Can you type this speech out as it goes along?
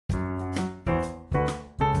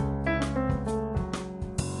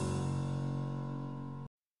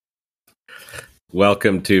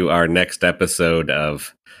Welcome to our next episode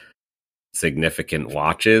of Significant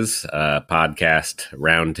Watches, a podcast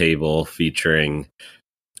roundtable featuring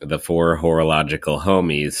the four horological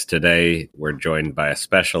homies. Today, we're joined by a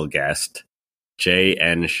special guest,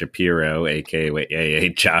 J.N. Shapiro, aka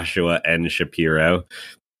Joshua N. Shapiro,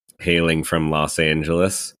 hailing from Los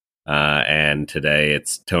Angeles. And today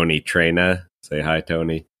it's Tony Trena. Say hi,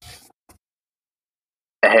 Tony.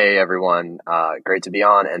 Hey, everyone. Great to be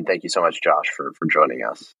on, and thank you so much, Josh, for joining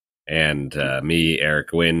us. And me,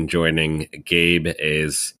 Eric Wynn, joining. Gabe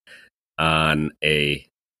is on a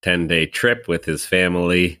 10-day trip with his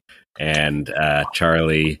family, and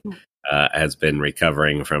Charlie has been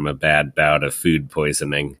recovering from a bad bout of food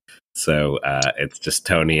poisoning. So it's just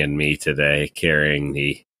Tony and me today carrying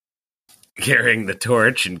the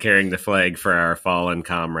torch and carrying the flag for our fallen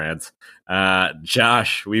comrades.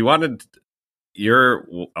 Josh, you're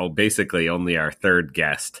basically only our third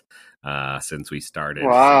guest since we started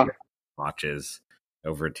watches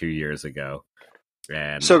over 2 years ago.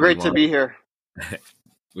 And so great to be here.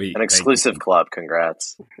 An exclusive club.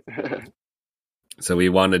 Congrats. So we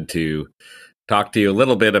wanted to talk to you a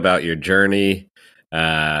little bit about your journey,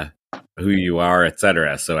 who you are,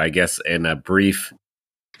 etc. So I guess in a brief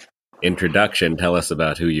introduction, tell us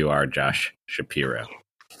about who you are, Josh Shapiro.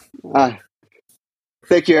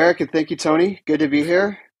 Thank you, Eric, and thank you, Tony. Good to be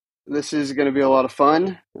here. This is going to be a lot of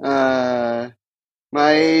fun. My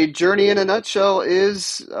journey in a nutshell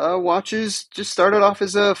is watches just started off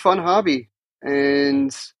as a fun hobby,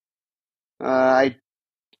 and I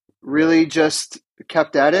really just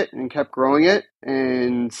kept at it and kept growing it.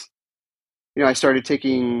 And, I started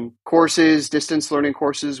taking courses, distance learning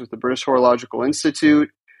courses with the British Horological Institute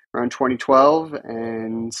around 2012,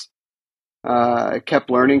 and kept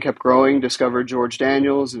learning, kept growing, discovered George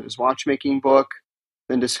Daniels and his watchmaking book,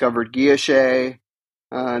 then discovered Guilloche,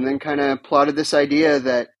 and then kind of plotted this idea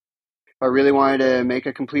that if I really wanted to make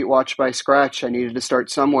a complete watch by scratch, I needed to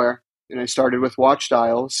start somewhere. And I started with watch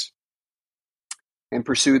dials and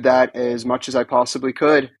pursued that as much as I possibly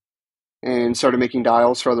could, and started making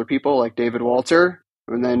dials for other people like David Walter,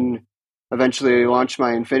 and then eventually launched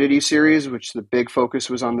my Infinity series, which the big focus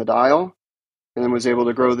was on the dial, and then was able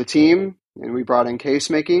to grow the team. And we brought in case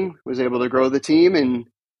making, was able to grow the team and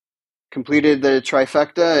completed the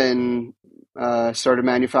trifecta, and started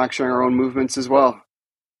manufacturing our own movements as well.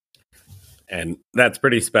 And that's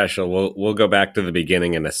pretty special. We'll go back to the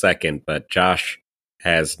beginning in a second, but Josh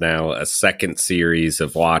has now a second series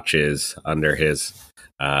of watches under his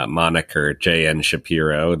moniker J.N.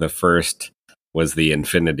 Shapiro. The first was the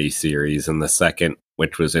Infinity series, and the second,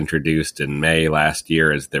 which was introduced in May last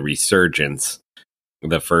year, is the Resurgence,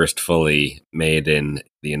 the first fully made in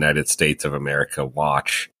the United States of America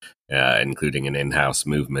watch, including an in-house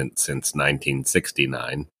movement since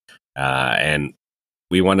 1969. And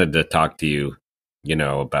we wanted to talk to you,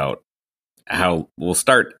 about how we'll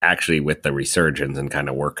start actually with the Resurgence and kind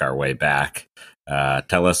of work our way back.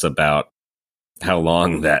 Tell us about how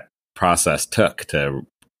long that process took to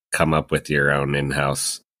come up with your own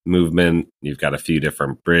in-house movement. You've got a few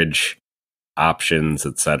different bridge options,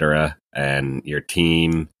 etc., and your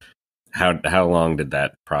team. How long did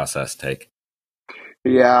that process take?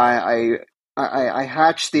 Yeah, I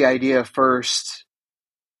hatched the idea first,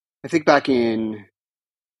 I think back in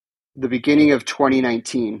the beginning of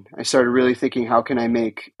 2019. I started really thinking, how can I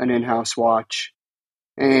make an in-house watch?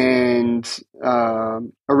 And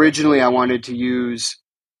originally I wanted to use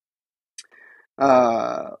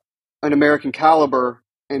an American caliber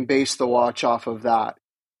and base the watch off of that.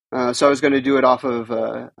 So I was going to do it off of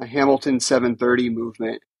a Hamilton 730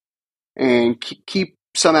 movement and keep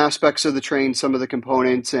some aspects of the train, some of the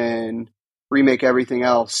components, and remake everything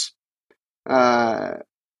else. The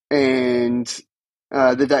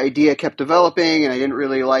idea kept developing, and I didn't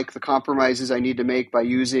really like the compromises I need to make by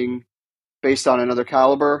using based on another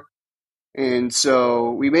caliber. And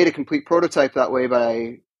so we made a complete prototype that way, but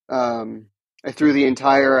I threw the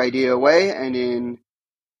entire idea away, and in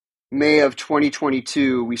May of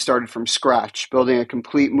 2022, we started from scratch, building a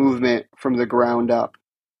complete movement from the ground up.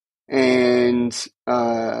 And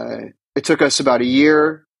it took us about a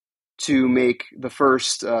year to make the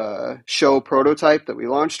first show prototype that we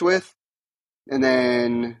launched with, and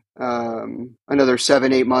then another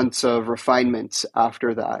 7-8 months of refinements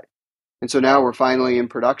after that. And so now we're finally in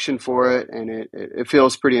production for it, and it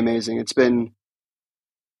feels pretty amazing. It's been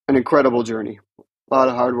an incredible journey. A lot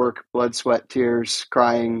of hard work, blood, sweat, tears,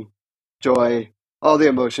 crying, joy, all the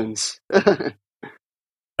emotions.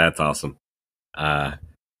 That's awesome. I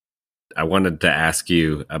wanted to ask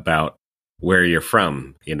you about where you're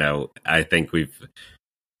from. I think we've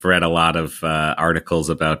read a lot of articles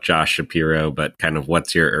about Josh Shapiro, but kind of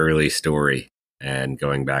what's your early story and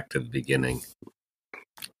going back to the beginning?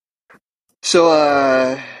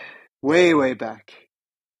 So, way back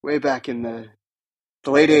in the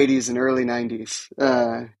late 80s and early 90s,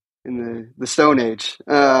 in the Stone Age.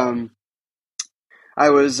 I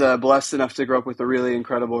was blessed enough to grow up with a really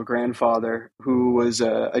incredible grandfather who was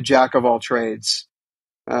a jack of all trades.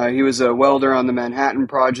 He was a welder on the Manhattan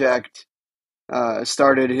Project,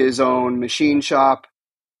 started his own machine shop,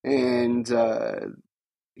 and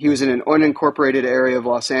he was in an unincorporated area of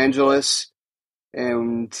Los Angeles,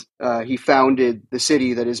 and he founded the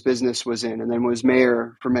city that his business was in, and then was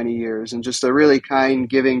mayor for many years, and just a really kind,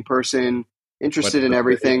 giving person, What's interested in the city?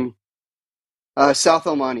 everything. South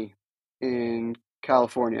El Monte in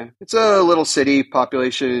California. It's a little city,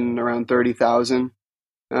 population around 30,000.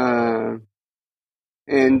 And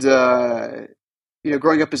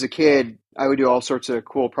growing up as a kid, I would do all sorts of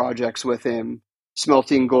cool projects with him,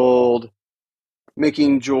 smelting gold,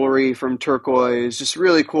 making jewelry from turquoise, just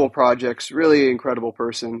really cool projects, really incredible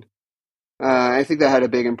person. I think that had a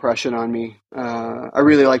big impression on me. I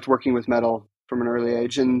really liked working with metal from an early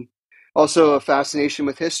age, and also a fascination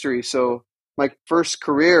with history. So my first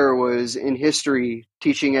career was in history,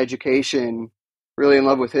 teaching education, really in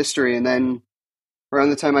love with history. And then around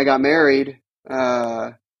the time I got married,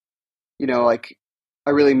 like I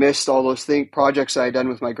really missed all those projects I had done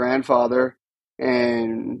with my grandfather,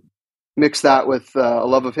 and mixed that with a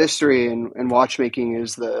love of history, and watchmaking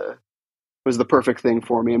was the perfect thing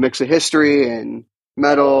for me. A mix of history and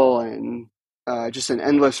metal, and just an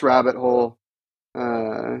endless rabbit hole.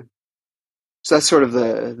 So that's sort of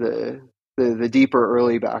the deeper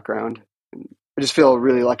early background. I just feel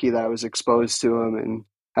really lucky that I was exposed to him and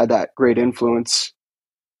had that great influence.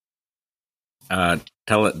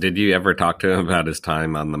 Did you ever talk to him about his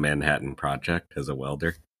time on the Manhattan Project as a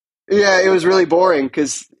welder? Yeah, it was really boring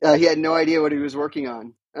because he had no idea what he was working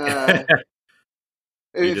on.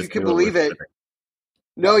 He If you just could knew it was believe it, for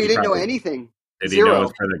no, he he didn't know probably anything. did he know it was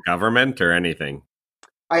Zero. for the government or anything?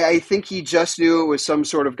 I think he just knew it was some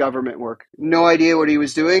sort of government work. No idea what he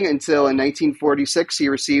was doing until in 1946 he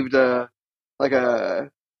received a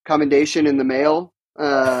commendation in the mail.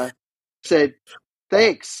 Said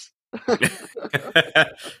thanks. Do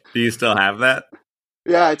you still have that?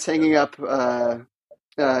 Yeah, it's hanging up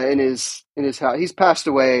in his house. He's passed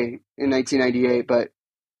away in 1998, but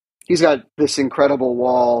he's got this incredible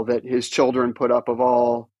wall that his children put up of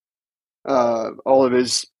all of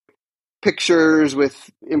his pictures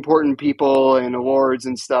with important people and awards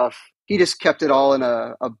and stuff. He just kept it all in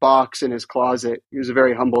a box in his closet. He was a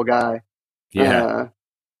very humble guy. Yeah.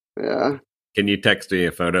 Yeah. Can you text me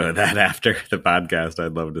a photo of that after the podcast?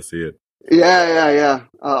 I'd love to see it. Yeah.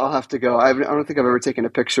 I'll have to go. I don't think I've ever taken a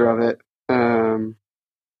picture of it.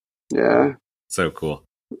 Yeah. So cool.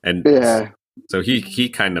 And Yeah. so he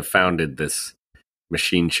kind of founded this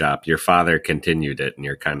machine shop. Your father continued it, and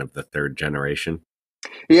you're kind of the third generation.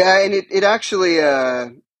 Yeah, and it actually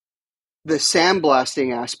the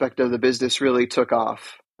sandblasting aspect of the business really took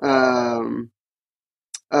off.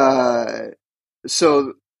 Uh,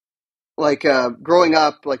 so growing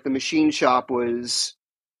up, like the machine shop was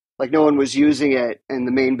like no one was using it, and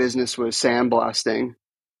the main business was sandblasting.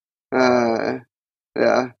 Uh,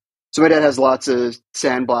 yeah. So my dad has lots of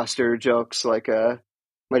sandblaster jokes. Like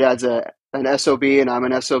my dad's an SOB and I'm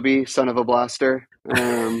an SOB, son of a blaster.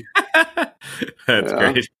 That's Yeah,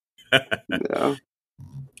 great. yeah.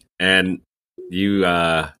 And you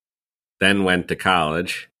then went to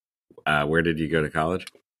college. Where did you go to college?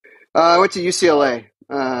 I went to UCLA,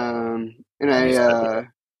 and And you I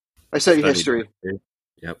studied studied history. history?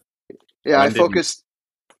 Yep. Yeah, I When did you focused.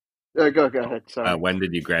 Go ahead. Sorry. when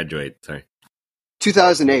did you graduate? Sorry.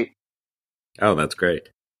 2008. Oh, that's great.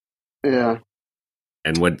 Yeah.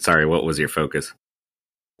 And what was your focus?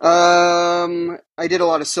 I did a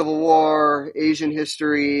lot of Civil War, Asian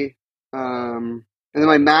history, and then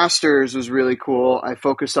my master's was really cool. I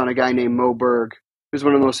focused on a guy named Mo Berg, who's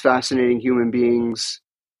one of the most fascinating human beings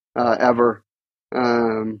ever.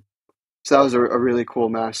 So that was a really cool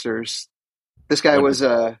master's. This guy What was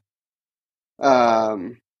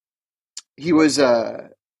um, he was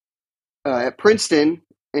at Princeton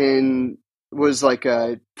and was like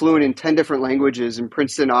fluent in 10 different languages, and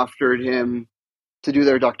Princeton offered him to do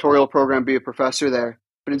their doctoral program, be a professor there.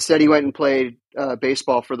 But instead, he went and played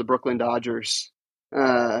baseball for the Brooklyn Dodgers.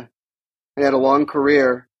 And had a long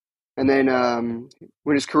career. And then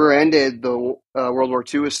when his career ended, the World War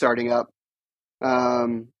II was starting up,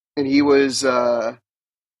 and he was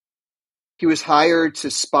hired to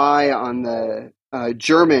spy on the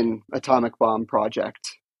German atomic bomb project.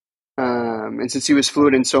 And since he was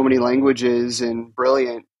fluent in so many languages and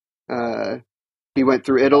brilliant, he went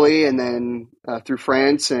through Italy and then through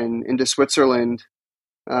France and into Switzerland,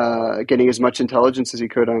 getting as much intelligence as he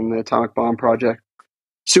could on the atomic bomb project.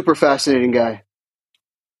 Super fascinating guy.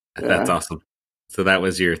 That's Yeah. awesome. So that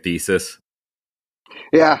was your thesis.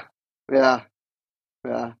 Yeah. Yeah.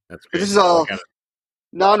 Yeah. That's But great. this is Well, all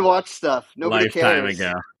non-watch stuff. Nobody lifetime cares.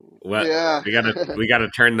 ago. What Yeah. we gotta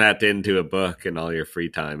turn that into a book in all your free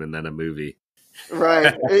time and then a movie.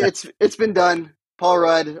 Right. It's been done. Paul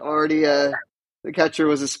Rudd already. The Catcher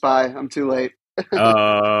was a Spy. I'm too late.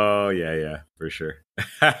 Oh yeah, for sure.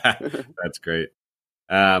 That's great.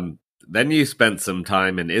 Then you spent some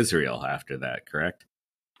time in Israel after that, correct?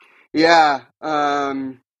 Yeah.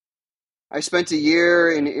 I spent a year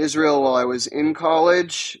in Israel while I was in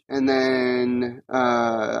college, and then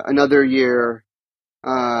another year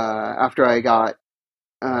after I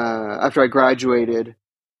graduated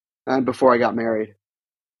and before I got married.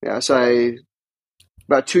 Yeah, so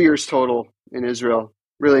about 2 years total in Israel.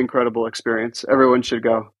 Really incredible experience. Everyone should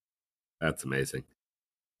go. That's amazing.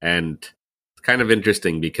 And it's kind of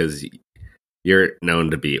interesting because you're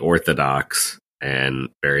known to be Orthodox and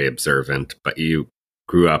very observant, but you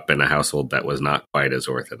grew up in a household that was not quite as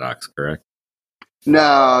Orthodox, correct?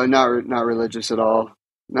 No, not religious at all.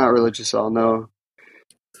 Not religious at all. No,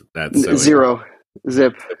 That's so interesting. zero,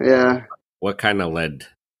 zip. Yeah. What kind of led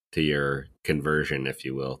to your conversion, if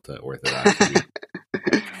you will, to Orthodoxy?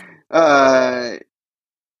 uh,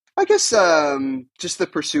 I guess just the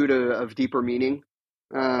pursuit of deeper meaning,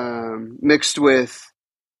 mixed with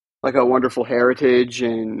like a wonderful heritage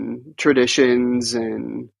and traditions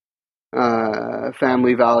and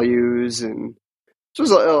family values, and so it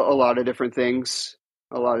was a lot of different things,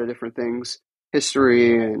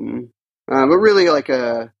 history, and but really like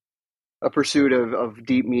a pursuit of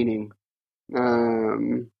deep meaning,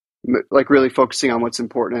 like really focusing on what's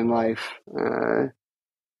important in life.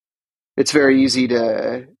 It's very easy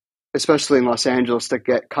to, especially in Los Angeles, to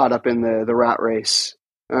get caught up in the rat race,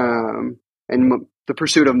 and the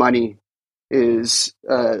pursuit of money is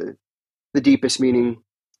the deepest meaning.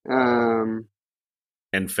 And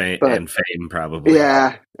fame, But and fame, probably.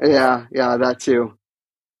 yeah, that too.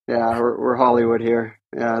 Yeah, we're Hollywood here.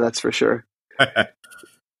 Yeah, that's for sure.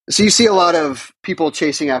 So you see a lot of people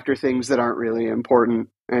chasing after things that aren't really important,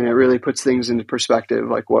 and it really puts things into perspective,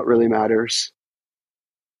 like what really matters.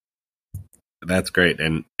 That's great.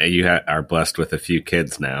 And you are blessed with a few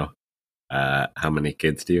kids now. How many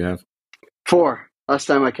kids do you have? 4. Last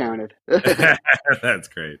time I counted. That's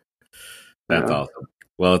great. That's Yeah. awesome.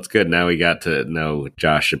 Well, it's good. Now we got to know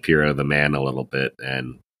Josh Shapiro, the man, a little bit.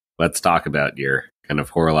 And let's talk about your kind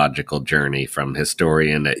of horological journey from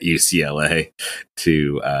historian at UCLA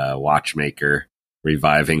to watchmaker,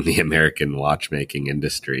 reviving the American watchmaking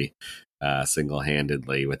industry single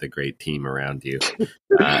handedly with a great team around you.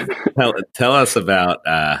 Uh, tell us about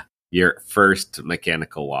your first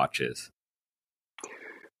mechanical watches.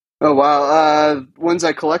 Oh wow! Ones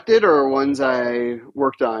I collected or ones I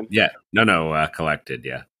worked on? Yeah, no, collected.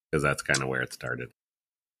 Yeah, because that's kind of where it started.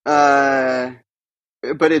 Uh,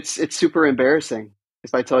 but it's super embarrassing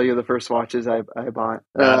if I tell you the first watches I bought.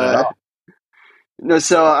 Not at all. No,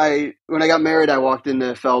 so when I got married, I walked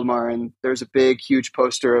into Feldmar and there's a big, huge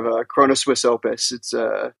poster of a Chrono Swiss Opus. It's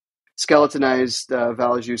a skeletonized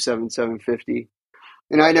Valjoux 7750.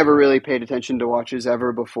 And I never really paid attention to watches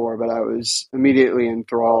ever before, but I was immediately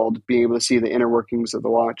enthralled being able to see the inner workings of the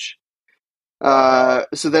watch.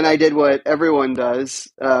 So then I did what everyone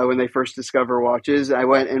does when they first discover watches. I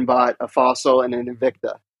went and bought a Fossil and an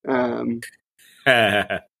Invicta. Um,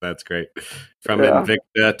 That's great. From yeah,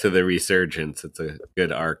 Invicta to the Resurgence, it's a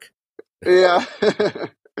good arc. yeah.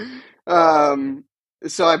 um,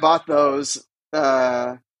 so I bought those.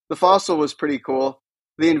 The Fossil was pretty cool.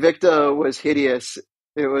 The Invicta was hideous.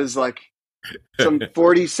 It was like some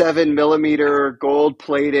 47 millimeter gold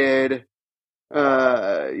plated,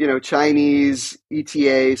 Chinese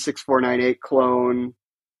ETA 6498 clone.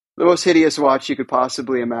 The most hideous watch you could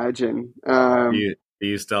possibly imagine. Do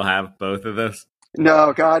you still have both of those?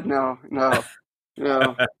 No, God, no, no,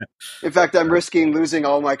 no. In fact, I'm risking losing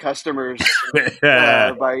all my customers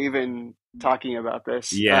by even talking about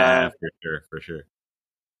this. Yeah, for sure.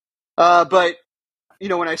 But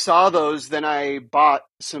when I saw those, then I bought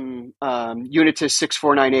some Unitus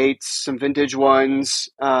 6498s, some vintage ones,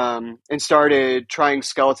 and started trying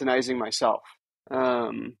skeletonizing myself.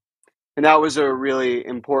 And that was a really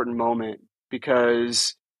important moment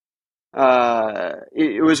because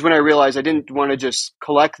it was when I realized I didn't want to just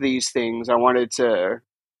collect these things. I wanted to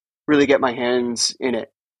really get my hands in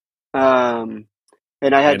it. And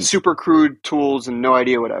I had And super crude tools and no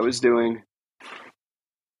idea what I was doing.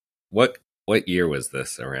 what year was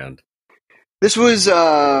this around? This was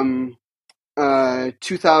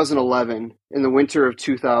 2011, in the winter of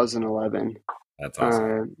 2011. That's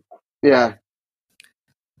awesome. Uh, yeah,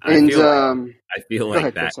 I and feel I feel go like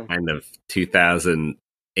ahead, that Chris. kind of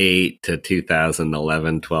 2008 to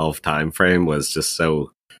 2011, 12 time frame was just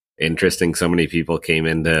so interesting. So many people came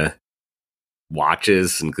into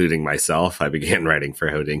watches, including myself. I began writing for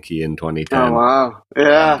Hodinkee in Oh 2010 wow, and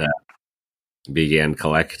yeah. began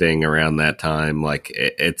collecting around that time. Like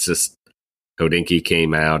it's just Hodinkee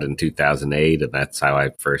came out in 2008, and that's how I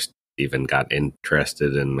first even got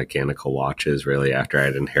interested in mechanical watches. Really, after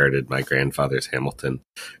I'd inherited my grandfather's Hamilton,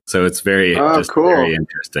 so it's Oh, very cool.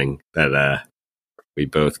 interesting that we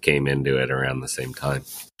both came into it around the same time.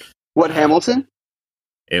 What, Uh, Hamilton?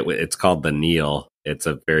 it's called the Neil. It's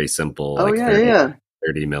a very simple, Oh like yeah, yeah.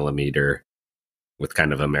 30 millimeter with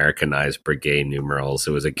kind of Americanized brigade numerals.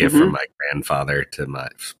 It was a gift from Mm-hmm. my grandfather to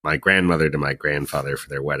my grandmother to my grandfather for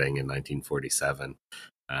their wedding in 1947.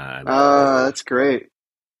 And That's great.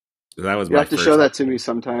 that was You my have to show first. that to me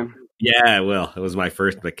sometime. Yeah, I will. It was my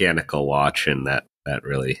first mechanical watch, and that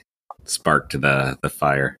really sparked the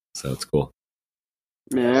fire. So it's cool.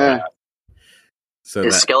 Uh, Yeah. so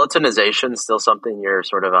Is that skeletonization still something you're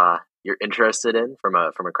sort of you're interested in from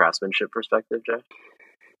a craftsmanship perspective, Jay?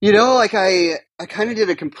 Like I kind of did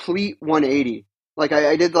a complete 180. Like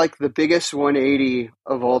I did like the biggest 180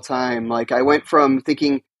 of all time. Like I went from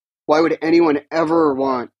thinking, why would anyone ever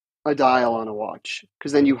want a dial on a watch?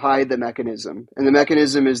 Because then you hide the mechanism, and the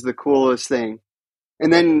mechanism is the coolest thing.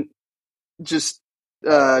 And then just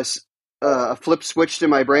uh, a flip switched in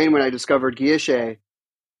my brain when I discovered guilloche,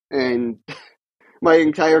 and my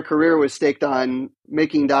entire career was staked on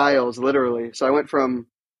making dials, literally. So I went from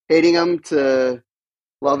hating them to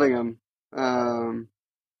loving them.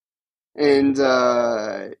 And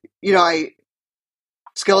I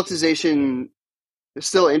skeletonization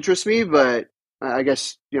still interests me, but I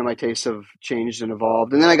guess my tastes have changed and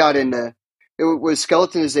evolved. And then I got into it was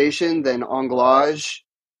skeletonization, then anglage,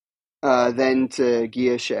 then to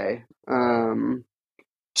guilloche.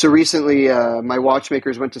 So recently, my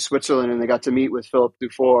watchmakers went to Switzerland and they got to meet with Philip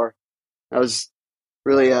Dufour. I was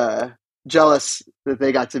really jealous that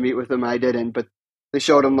they got to meet with him. I didn't, but they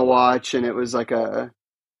showed him the watch, and it was like it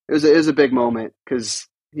was a big moment because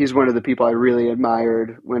he's one of the people I really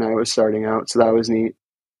admired when I was starting out. So that was neat.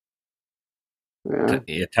 Yeah.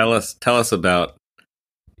 yeah, tell us about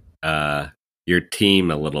uh, your team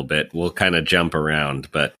a little bit. We'll kind of jump around,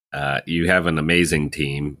 but you have an amazing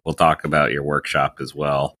team. We'll talk about your workshop as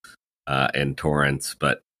well in Torrance,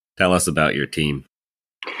 but tell us about your team.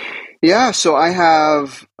 Yeah, so I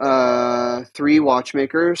have three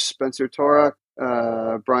watchmakers: Spencer Torak,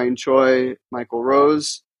 Brian Choi, Michael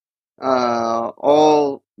Rose.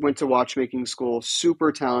 All went to watchmaking school.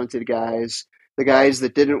 Super talented guys. The guys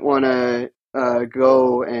that didn't want to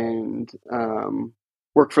go and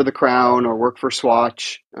work for the Crown or work for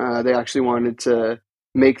Swatch. They actually wanted to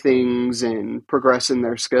make things and progress in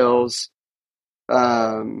their skills.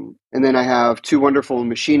 And then I have two wonderful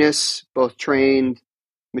machinists, both trained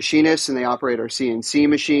machinists, and they operate our CNC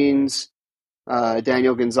machines.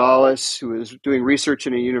 Daniel Gonzalez, who is doing research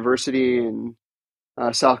in a university in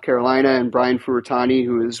South Carolina, and Brian Furutani,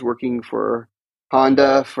 who is working for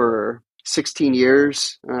Honda for 16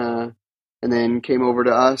 years, and then came over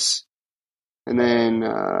to us. And then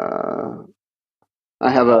I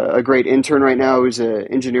have a great intern right now who's an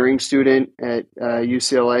engineering student at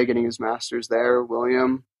UCLA getting his master's there,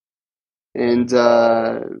 William. And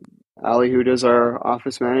Ali, who does our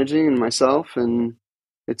office managing, and myself. And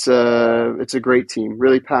it's a great team,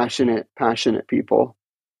 really passionate people.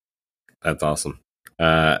 That's awesome.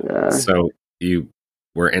 Yeah. So you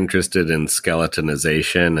were interested in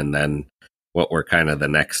skeletonization, and then what were kind of the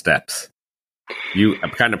next steps? You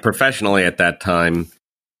kind of professionally at that time,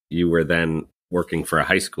 you were then working for a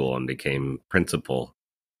high school and became principal.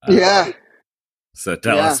 Uh, Yeah. so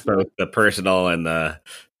tell Yeah. us both the personal and the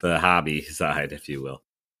hobby side, if you will.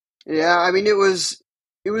 Yeah, I mean it was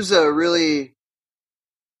a really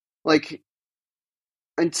like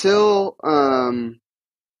until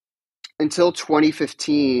until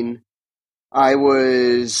 2015 I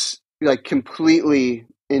was like completely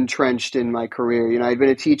entrenched in my career. I'd been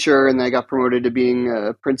a teacher and then I got promoted to being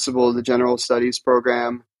a principal of the general studies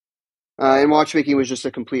program. And watchmaking was just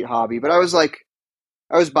a complete hobby, but I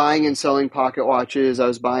was buying and selling pocket watches, I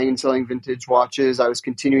was buying and selling vintage watches, I was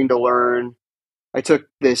continuing to learn. I took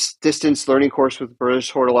this distance learning course with the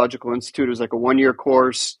British Horological Institute. It was like a 1 year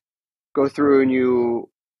course. Go through and you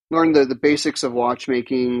learn the basics of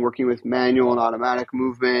watchmaking, working with manual and automatic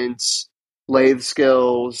movements, lathe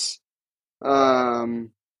skills.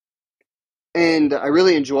 Um, and I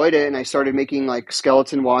really enjoyed it. And I started making like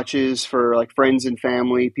skeleton watches for like friends and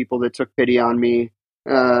family, people that took pity on me.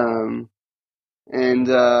 Um, and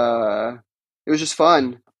it was just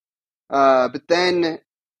fun. But then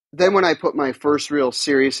when I put my first real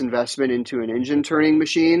serious investment into an engine turning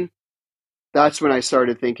machine, that's when I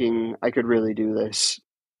started thinking I could really do this.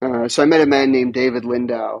 So I met a man named David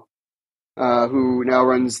Lindau, who now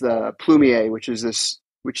runs the Plumier,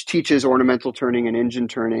 which teaches ornamental turning and engine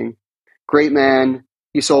turning. Great man.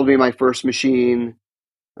 He sold me my first machine.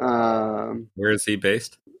 Where is he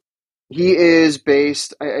based? He is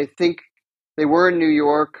based, I think they were in New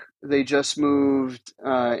York. They just moved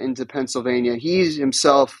into Pennsylvania. He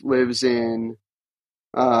himself lives in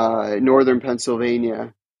northern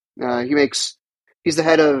Pennsylvania. He's the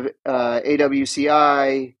head of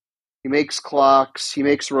AWCI. He makes clocks. He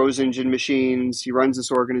makes Rose engine machines. He runs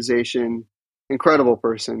this organization. Incredible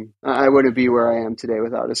person. I wouldn't be where I am today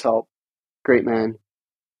without his help. Great man.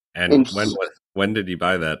 And when did you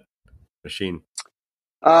buy that machine?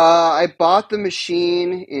 I bought the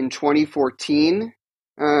machine in 2014.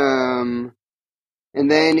 And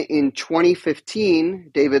then in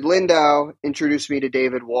 2015, David Lindau introduced me to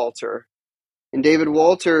David Walter. And David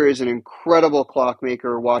Walter is an incredible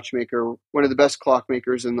clockmaker, watchmaker, one of the best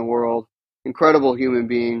clockmakers in the world, incredible human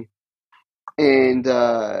being. And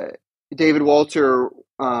David Walter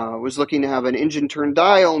was looking to have an engine turn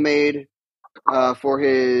dial made for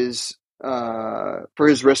his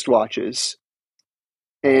wristwatches.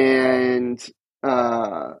 And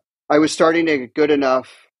I was starting to get good enough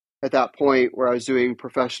at that point where I was doing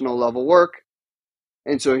professional level work.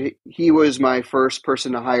 And so he was my first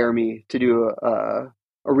person to hire me to do a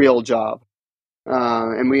real job.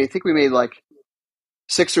 And I think we made like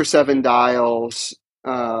 6 or 7 dials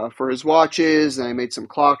for his watches, and I made some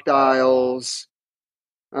clock dials.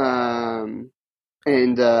 And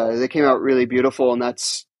they came out really beautiful. And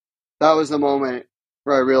that was the moment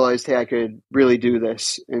where I realized, hey, I could really do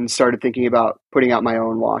this, and started thinking about putting out my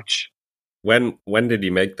own watch. When did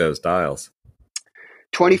you make those dials?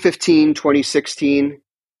 2015, 2016.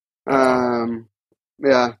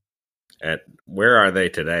 Yeah. And where are they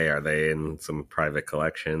today? Are they in some private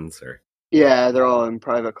collections or? Yeah, they're all in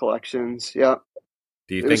private collections. Yeah.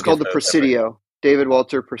 Do you It was called the Presidio. David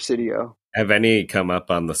Walter Presidio. Have any come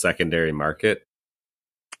up on the secondary market?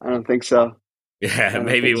 I don't think so. Yeah,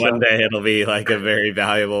 maybe one day it'll be like a very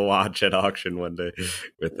valuable watch at auction one day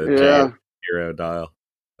with the Shapiro dial.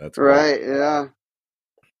 That's cool. Right. Yeah.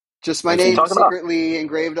 Just my name secretly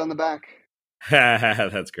engraved on the back.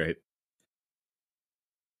 That's great.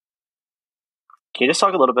 Can you just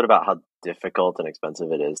talk a little bit about how difficult and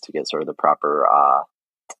expensive it is to get sort of the proper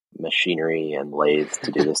machinery and lathes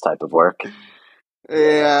to do this type of work?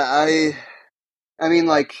 Yeah, I mean,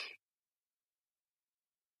 like,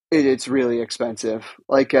 it's really expensive.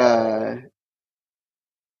 Like, every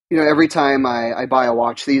time I buy a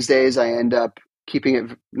watch these days, I end up keeping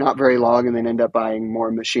it not very long and then end up buying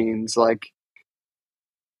more machines. Like,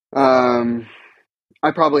 I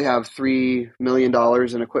probably have $3 million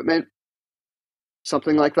in equipment,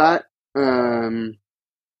 something like that.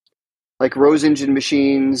 Like Rose engine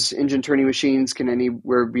machines, engine turning machines can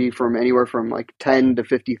be from anywhere from like $10,000 to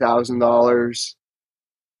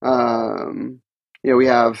 $50,000. We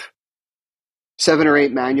have 7 or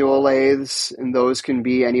 8 manual lathes, and those can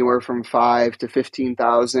be anywhere from $5,000 to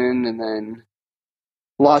 $15,000, and then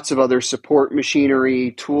lots of other support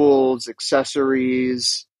machinery, tools,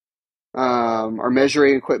 accessories. Our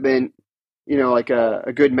measuring equipment, like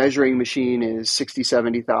a good measuring machine is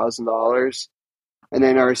 $60,000, $70,000. And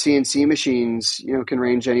then our CNC machines, can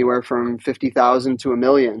range anywhere from 50,000 to $1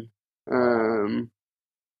 million.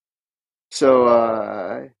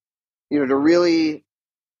 To really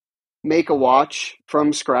make a watch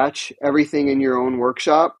from scratch, everything in your own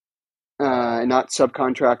workshop, and not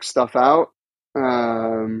subcontract stuff out,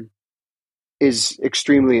 is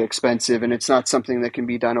extremely expensive, and it's not something that can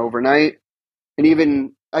be done overnight. And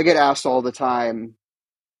even I get asked all the time,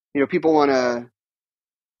 people want to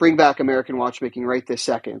bring back American watchmaking right this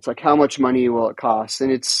second. It's like, how much money will it cost?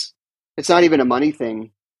 And it's not even a money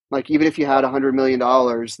thing. Like, even if you had $100 million,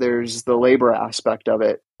 there's the labor aspect of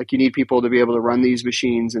it. Like, you need people to be able to run these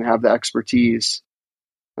machines and have the expertise.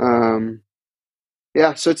 So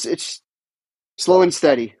it's slow and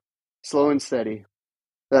steady.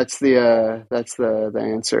 That's the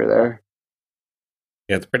answer there.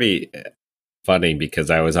 Yeah, it's pretty funny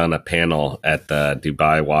because I was on a panel at the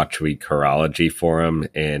Dubai Watch Week Horology Forum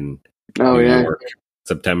in New York,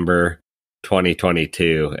 September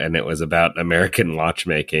 2022, and it was about American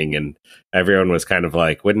watchmaking, and everyone was kind of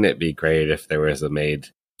like, wouldn't it be great if there was a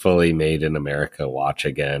fully made in America watch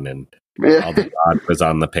again? And Yeah. Alderod was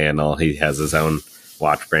on the panel. He has his own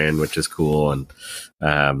watch brand, which is cool, and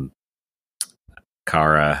um,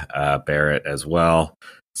 Cara Barrett as well.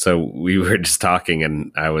 So we were just talking,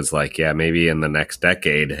 and I was like, "Yeah, maybe in the next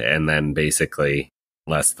decade." And then basically,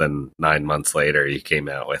 less than 9 months later, you came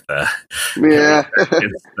out with a Yeah.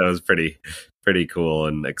 that was pretty cool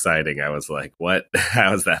and exciting. I was like, "What?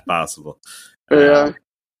 How is that possible?" Yeah.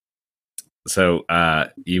 So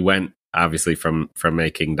you went obviously from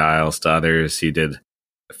making dials to others. You did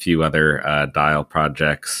a few other dial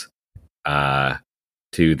projects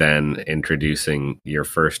to then introducing your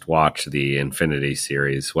first watch, the Infinity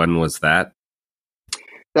series. When was that?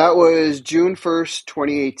 That was June 1st,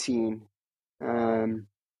 2018.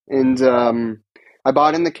 And I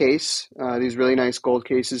bought in the case, these really nice gold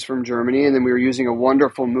cases from Germany, and then we were using a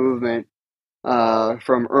wonderful movement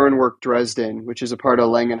from Ehrenwerk Dresden, which is a part of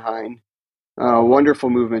Langenhain. Wonderful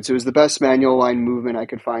movements. It was the best manual line movement I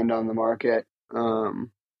could find on the market.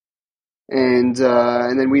 And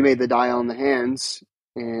then we made the dial in the hands,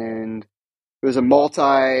 and it was a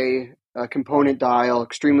multi component dial,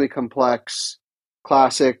 extremely complex,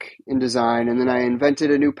 classic in design. And then I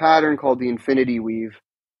invented a new pattern called the Infinity Weave,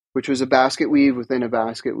 which was a basket weave within a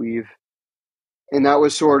basket weave. And that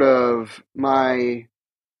was sort of my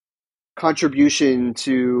contribution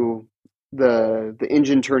to the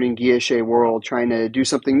engine turning guilloche world, trying to do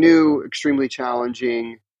something new, extremely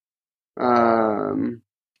challenging.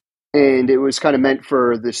 And it was kind of meant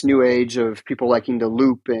for this new age of people liking to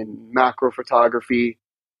loop and macro photography,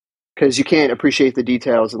 because you can't appreciate the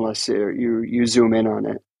details unless you zoom in on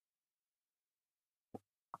it.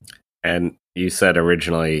 And you said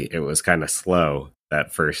originally it was kind of slow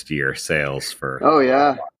that first year sales for. Oh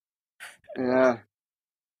yeah, yeah.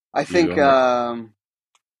 I You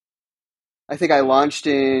think I launched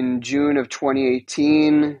in June of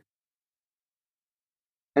 2018,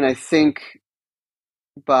 and I think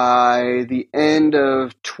by the end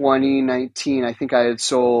of 2019, I think I had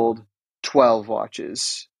sold 12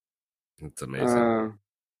 watches. It's amazing.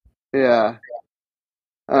 Yeah.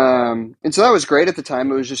 And so that was great at the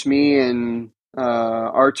time. It was just me and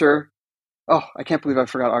Artur. Oh, I can't believe I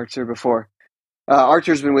forgot Artur before.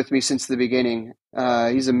 Artur's been with me since the beginning.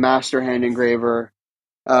 He's a master hand engraver.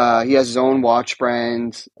 He has his own watch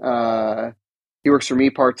brand. He works for me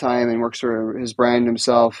part-time and works for his brand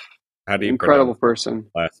himself. How do you Incredible pronounce person.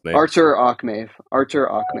 his last name? Artur Akhmev. Artur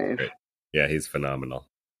Akhmev. Great. Yeah, he's phenomenal.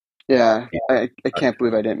 Yeah, I can't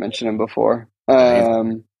believe I didn't mention him before.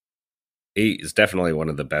 He's definitely one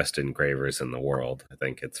of the best engravers in the world. I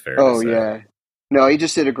think it's fair to Oh, say. yeah. No, he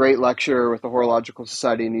just did a great lecture with the Horological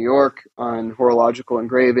Society in New York on horological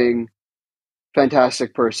engraving.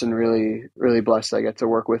 Fantastic person. Really, really blessed I get to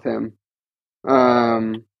work with him. Yeah,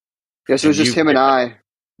 so it And was just him and I.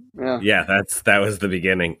 Yeah. yeah, that was the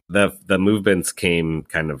beginning. The movements came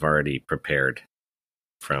kind of already prepared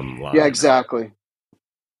from Yeah, line. exactly.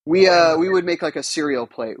 We would make like a serial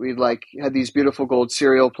plate. We'd like had these beautiful gold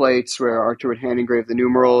serial plates where Arthur would hand engrave the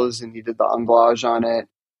numerals and he did the emblage on it.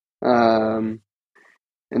 And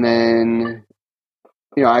then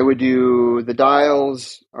I would do the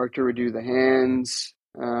dials. Arthur would do the hands.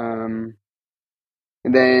 And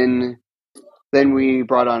then we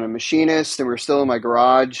brought on a machinist, and we were still in my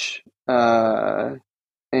garage. And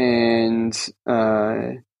then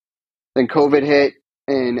COVID hit,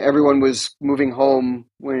 and everyone was moving home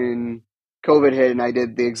when COVID hit, and I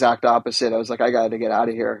did the exact opposite. I was like, I got to get out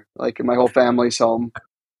of here. Like, my whole family's home.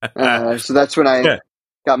 So that's when I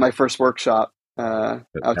got my first workshop That's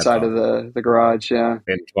outside of awesome. the garage. Yeah.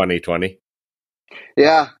 In 2020.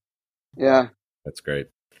 Yeah. Yeah. That's great.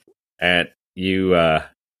 And you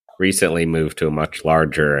recently moved to a much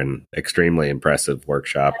larger and extremely impressive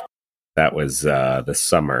workshop. That was this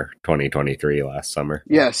summer, 2023, last summer.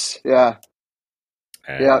 Yes. Yeah.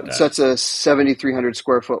 And Yeah. So that's a 7,300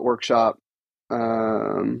 square foot workshop.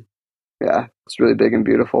 Yeah. It's really big and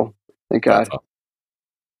beautiful. Thank God. awesome.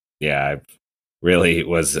 Yeah, I really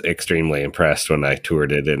was extremely impressed when I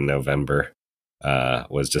toured it in November.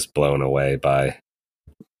 Was just blown away by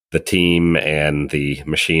the team and the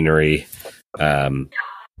machinery,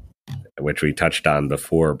 which we touched on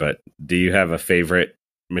before. But do you have a favorite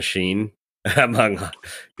machine among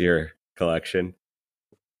your collection?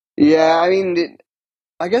 Yeah. I mean,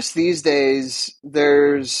 I guess these days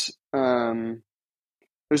there's a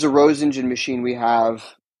Rose engine machine we have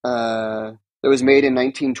that was made in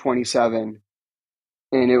 1927,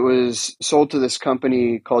 and it was sold to this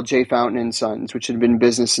company called J. Fountain and Sons, which had been in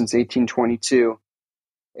business since 1822.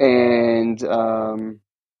 And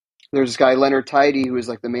there's this guy Leonard Tidy who was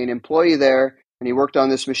like the main employee there, and he worked on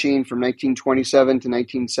this machine from 1927 to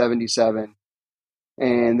 1977.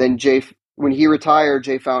 And then when he retired,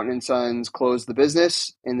 J. Fountain and Sons closed the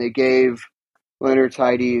business, and they gave Leonard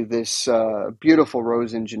Tidy this beautiful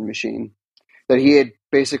Rose engine machine that he had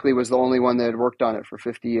basically was the only one that had worked on it for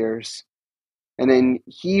 50 years. And then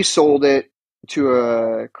he sold it to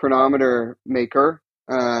a chronometer maker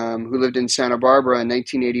who lived in Santa Barbara in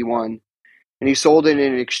 1981. And he sold it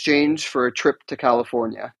in exchange for a trip to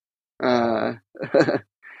California. And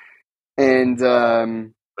then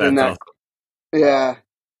That's that, awesome. yeah.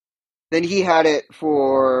 Then he had it from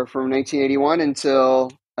 1981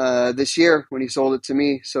 until this year when he sold it to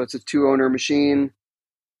me. So it's a 2-owner machine,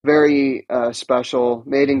 very special,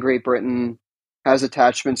 made in Great Britain, has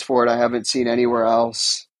attachments for it I haven't seen anywhere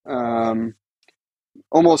else.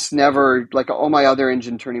 Almost never, like all my other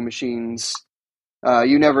engine turning machines,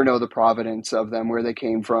 you never know the provenance of them, where they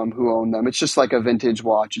came from, who owned them. It's just like a vintage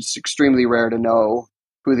watch. It's extremely rare to know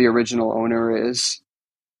who the original owner is.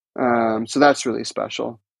 So that's really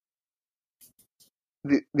special.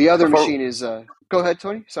 The other machine is go ahead,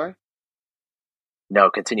 Tony. Sorry. No,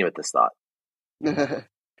 continue with this thought.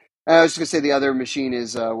 I was just gonna say the other machine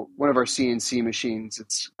is one of our CNC machines.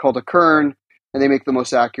 It's called a Kern, and they make the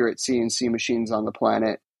most accurate CNC machines on the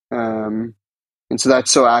planet. And so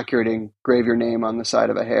that's so accurate, engrave your name on the side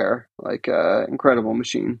of a hair, like incredible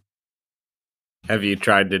machine. Have you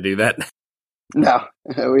tried to do that? No,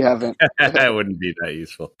 we haven't. That wouldn't be that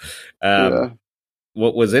useful. Yeah.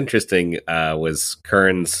 What was interesting was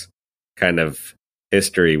Kern's kind of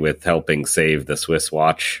history with helping save the Swiss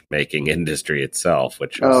watchmaking industry itself,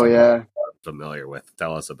 which was yeah. I'm familiar with.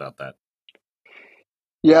 Tell us about that.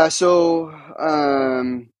 Yeah, so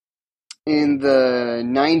in the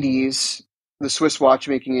 90s, the Swiss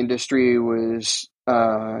watchmaking industry was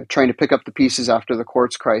trying to pick up the pieces after the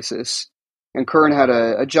quartz crisis. And Kern had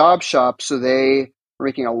a job shop, so they were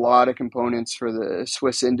making a lot of components for the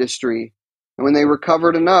Swiss industry. And when they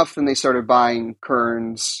recovered enough, then they started buying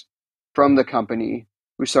Kerns from the company,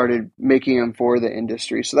 who started making them for the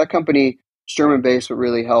industry. So that company, it's German-based, but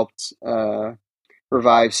really helped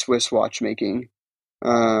revive Swiss watchmaking.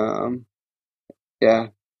 Yeah,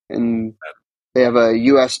 and they have a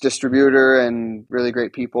U.S. distributor and really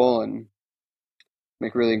great people and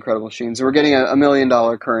make really incredible machines. And we're getting a $1 million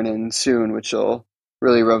Kern in soon, which will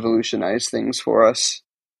really revolutionize things for us.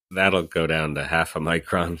 That'll go down to half a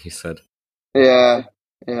micron, you said. Yeah.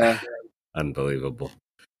 Unbelievable.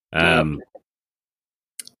 Yeah.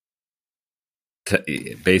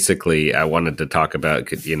 Basically, I wanted to talk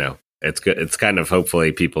about, it's good. It's kind of,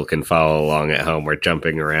 hopefully people can follow along at home. We're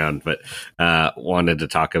jumping around, but wanted to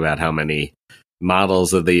talk about how many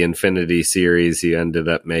models of the Infinity series you ended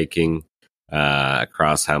up making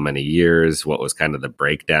across how many years, what was kind of the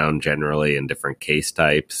breakdown generally in different case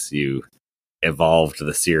types. You evolved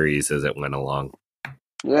the series as it went along.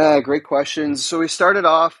 Yeah, great questions. So we started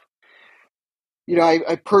off,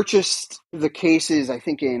 I purchased the cases, I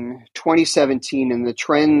think, in 2017, and the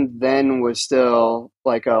trend then was still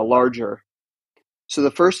like a larger. So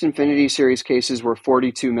the first Infinity series cases were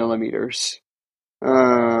 42 millimeters.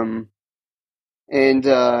 And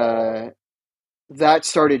that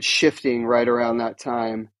started shifting right around that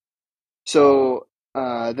time. So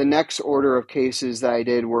the next order of cases that I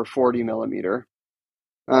did were 40 millimeter.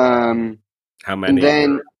 How many? And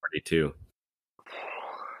then 42.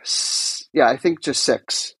 Yeah, I think just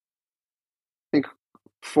 6. I think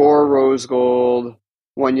 4 rose gold,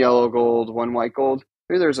 1 yellow gold, 1 white gold.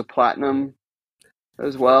 Maybe there's a platinum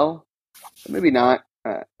as well. Maybe not.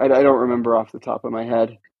 I don't remember off the top of my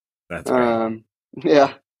head. That's great.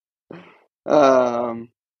 Yeah. And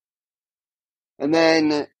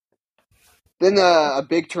then a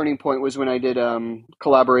big turning point was when I did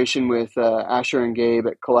collaboration with Asher and Gabe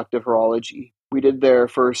at Collective Horology. We did their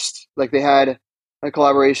first, like they had a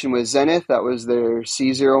collaboration with Zenith, that was their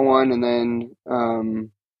C01, and then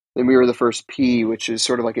we were the first P, which is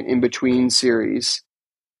sort of like an in-between series.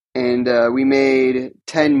 And we made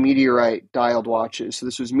 10 Meteorite dialed watches. So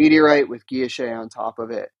this was Meteorite with guilloche on top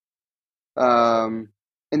of it. And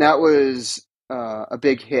that was a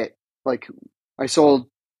big hit. Like I sold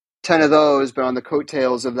 10 of those, but on the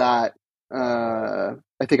coattails of that, I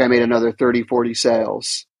think I made another 30, 40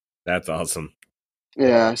 sales. That's awesome.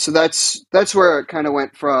 Yeah. So that's where it kind of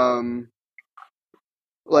went from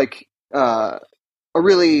like a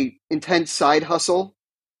really intense side hustle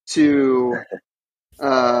to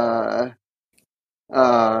like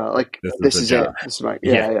this is it. This is my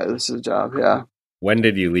this is a job. Yeah. When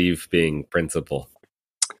did you leave being principal?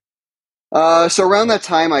 So around that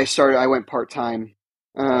time I went part-time.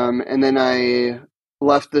 And then I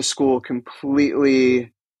left the school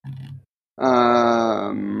completely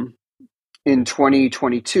in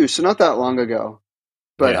 2022. So not that long ago.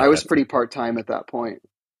 but Yeah, I was that's pretty part-time at that point.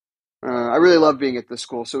 I really loved being at the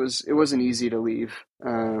school, so it wasn't easy to leave.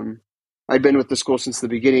 I'd been with the school since the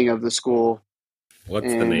beginning of the school, what's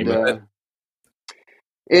the and name of it?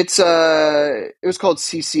 it was called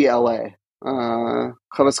CCLA,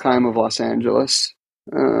 Chavetz of Los Angeles.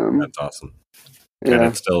 That's awesome. And Yeah,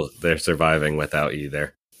 it's still they're surviving without you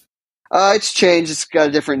there. it's changed. It's got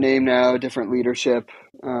a different name now, different leadership.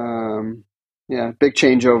 Um, yeah, big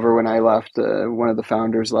changeover when I left. One of the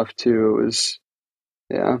founders left too. It was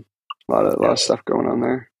a lot Yeah, of stuff going on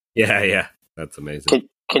there. yeah, that's amazing.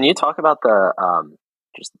 Can you talk about the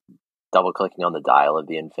just double clicking on the dial of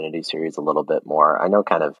the Infinity series a little bit more? I know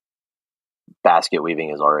kind of basket weaving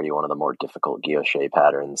is already one of the more difficult guilloche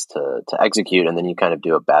patterns to execute, and then you kind of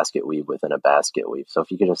do a basket weave within a basket weave. So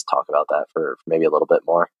if you could just talk about that for maybe a little bit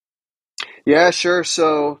more. Yeah, sure.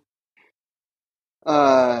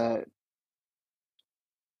 Uh,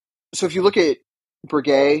 so if you look at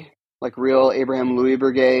Breguet, like real Abraham Louis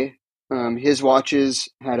Breguet, his watches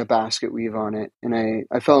had a basket weave on it, and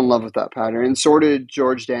I fell in love with that pattern. And so did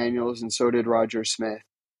George Daniels, and so did Roger Smith.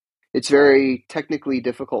 It's very technically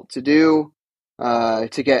difficult to do.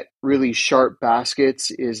 To get really sharp baskets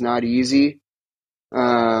is not easy.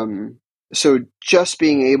 So just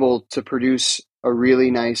being able to produce a really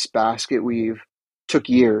nice basket weave took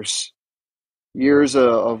years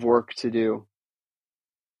of work to do.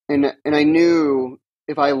 And I knew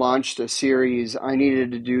if I launched a series, I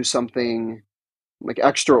needed to do something like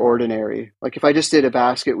extraordinary. Like if I just did a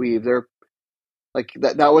basket weave, there like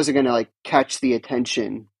that wasn't going to like catch the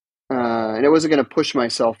attention, and it wasn't going to push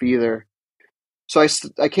myself either. So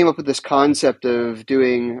I came up with this concept of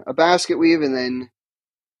doing a basket weave, and then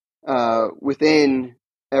within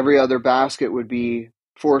every other basket would be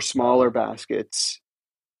 4 smaller baskets.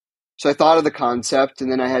 So I thought of the concept,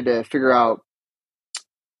 and then I had to figure out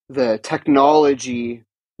the technology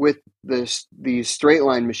with these straight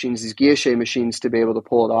line machines, these guilloche machines, to be able to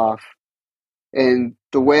pull it off. And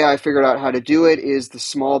the way I figured out how to do it is the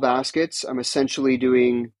small baskets. I'm essentially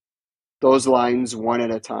doing those lines one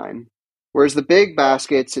at a time. Whereas the big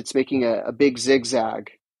baskets, it's making a big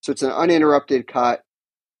zigzag. So it's an uninterrupted cut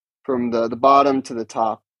from the bottom to the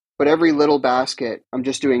top. But every little basket, I'm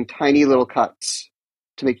just doing tiny little cuts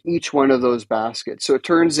to make each one of those baskets. So it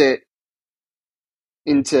turns it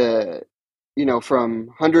into, from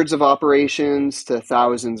hundreds of operations to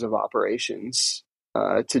thousands of operations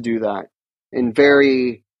to do that in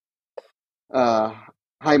very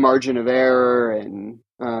high margin of error, and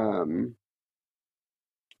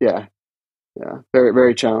yeah, very,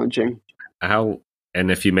 very challenging. How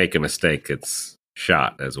and if you make a mistake, it's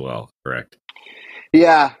shot as well, correct?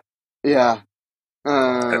 Yeah, yeah.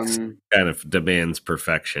 That's kind of demands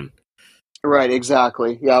perfection. Right,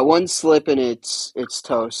 exactly. Yeah, one slip and it's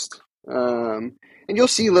toast. And you'll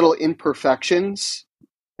see little imperfections.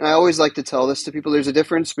 And I always like to tell this to people. There's a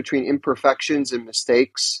difference between imperfections and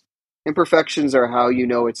mistakes. Imperfections are how you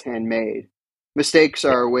know it's handmade. Mistakes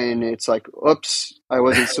are when it's like, oops, I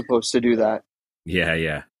wasn't supposed to do that. Yeah.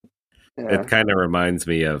 It Yeah. kind of reminds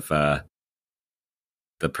me of the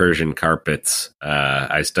Persian carpets.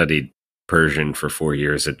 I studied Persian for 4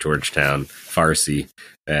 years at Georgetown, Farsi,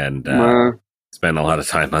 and Uh, spent a lot of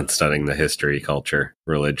time on studying the history, culture,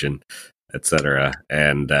 religion, etc.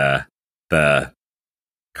 And the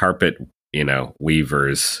carpet,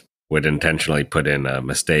 weavers would intentionally put in a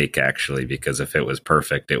mistake, actually, because if it was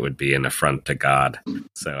perfect, it would be an affront to God.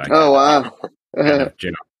 So I oh, wow. kind of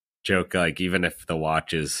joke, like, even if the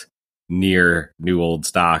watch is near new old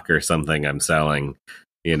stock or something I'm selling,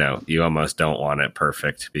 you almost don't want it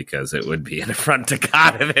perfect, because it would be an affront to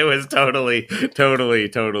God if it was totally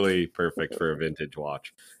perfect for a vintage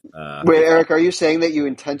watch. Wait, Eric, are you saying that you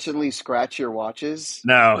intentionally scratch your watches?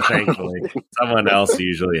 No, thankfully, someone else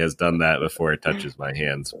usually has done that before it touches my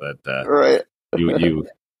hands. But Right.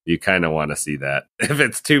 you kind of want to see that. If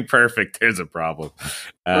it's too perfect, there's a problem.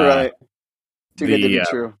 Right. Too good to The be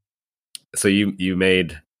true. So you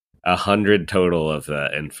made 100 total of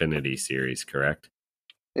the Infinity series, correct?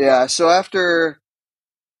 Yeah. So after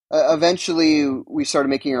eventually we started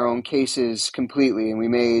making our own cases completely, and we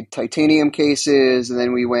made titanium cases, and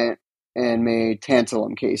then we went and made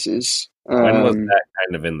tantalum cases. When was that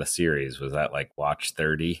kind of in the series? Was that like watch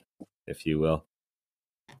 30, if you will?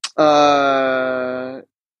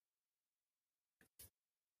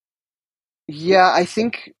 Yeah, I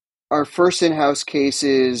think our first in-house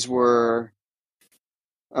cases were,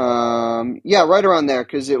 right around there,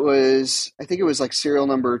 because I think it was like serial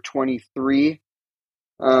number 23,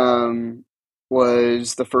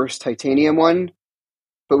 was the first titanium one,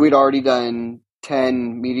 but we'd already done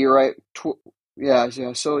 10 meteorite, Yeah.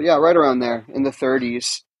 So yeah, right around there in the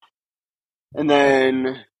 30s. And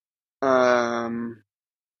then,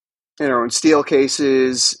 in steel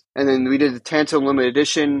cases. And then we did the Tantalum limited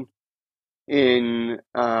edition in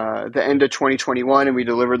the end of 2021, and we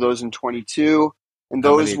delivered those in 22. And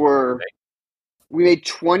How those many? were, we made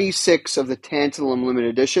 26 of the Tantalum limited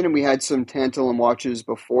edition, and we had some Tantalum watches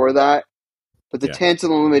before that. But the Yeah.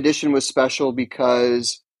 Tantalum limited edition was special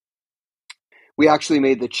because we actually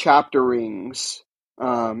made the chapter rings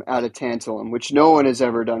out of tantalum, which no one has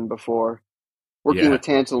ever done before. Working Yeah. with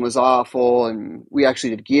tantalum is awful, and we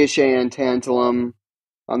actually did guilloche and tantalum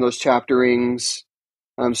on those chapter rings.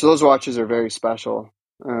 So those watches are very special.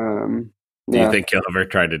 Do you Yeah, think you'll ever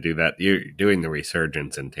try to do that? You're doing the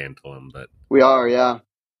resurgence in tantalum, but we are. Yeah.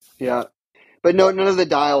 But no, none of the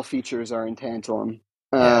dial features are in tantalum.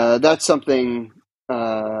 yeah, That's something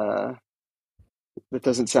that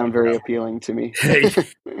doesn't sound very appealing to me.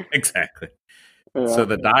 exactly. So Yeah.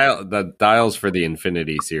 the dials for the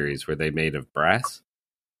Infinity series, were they made of brass?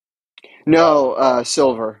 No,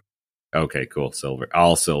 silver. Okay, cool. Silver,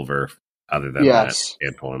 all silver. Other than that, Yes.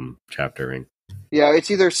 tantalum chapter ring. Yeah, it's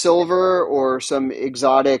either silver or some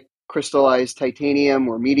exotic crystallized titanium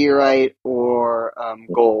or meteorite or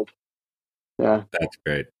gold. Yeah. That's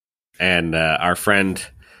great. And our friend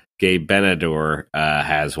Gabe Benador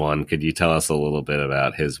has one. Could you tell us a little bit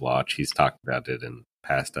about his watch? He's talked about it in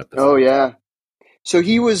past Oh, episodes. yeah. So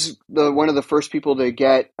he was one of the first people to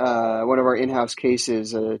get one of our in-house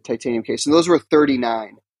cases, a titanium case, and those were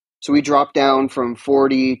 39. So we dropped down from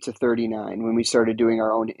 40 to 39 when we started doing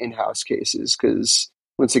our own in-house cases because,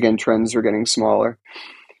 once again, trends are getting smaller.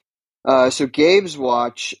 So Gabe's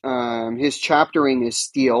watch, his chaptering is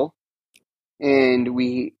steel, and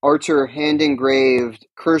Archer hand engraved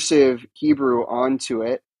cursive Hebrew onto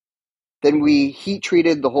it. Then we heat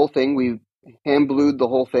treated the whole thing. We hand blued the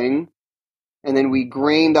whole thing, and then we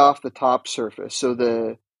grained off the top surface. So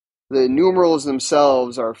the numerals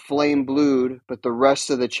themselves are flame blued, but the rest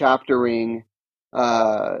of the chapter ring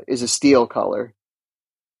is a steel color.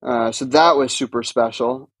 So that was super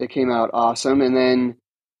special. It came out awesome. And then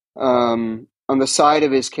on the side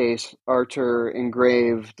of his case, Archer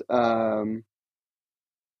engraved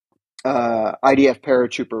IDF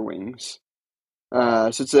paratrooper wings. So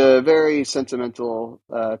it's a very sentimental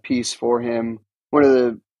piece for him. One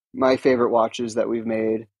of my favorite watches that we've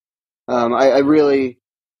made. I really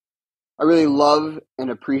love and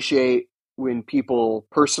appreciate when people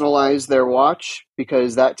personalize their watch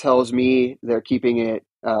because that tells me they're keeping it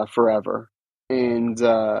forever, and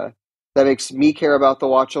that makes me care about the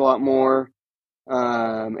watch a lot more.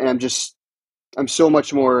 And I'm so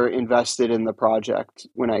much more invested in the project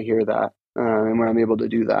when I hear that and when I'm able to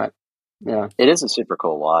do that. Yeah. It is a super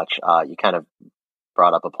cool watch. You kind of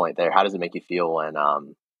brought up a point there. How does it make you feel when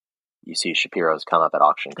you see Shapiro's come up at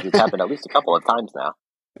auction? Because it's happened at least a couple of times now.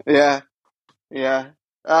 Yeah. Yeah.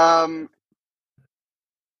 Um,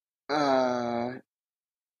 uh,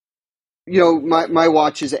 my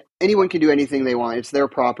watch is anyone can do anything they want. It's their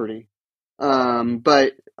property.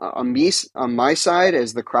 But on my side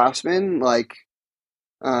as the craftsman, like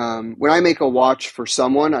when I make a watch for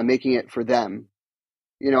someone, I'm making it for them.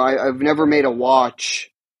 I've never made a watch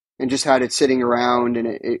and just had it sitting around and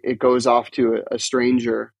it goes off to a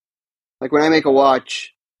stranger. Like when I make a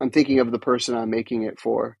watch, I'm thinking of the person I'm making it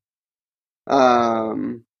for.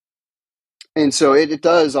 Um, and so it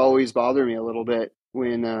does always bother me a little bit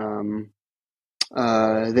when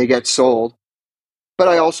they get sold. But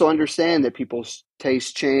I also understand that people's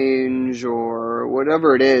tastes change or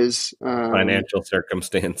whatever it is. Financial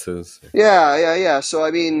circumstances. Yeah. So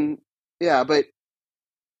I mean, yeah, but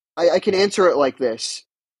I can answer it like this.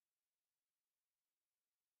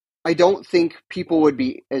 I don't think people would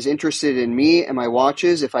be as interested in me and my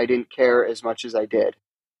watches if I didn't care as much as I did.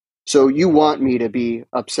 So you want me to be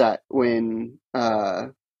upset when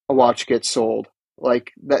a watch gets sold.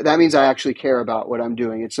 Like that means I actually care about what I'm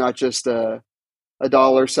doing. It's not just a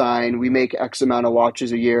dollar sign. We make X amount of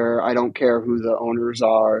watches a year. I don't care who the owners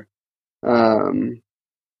are. Um,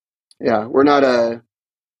 yeah, we're not a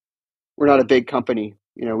big company.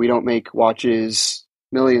 We don't make watches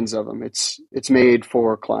millions of them. It's made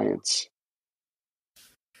for clients.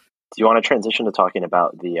 Do you want to transition to talking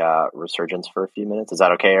about the resurgence for a few minutes? Is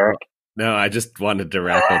that okay, Eric? No, I just wanted to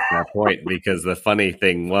wrap up that point because the funny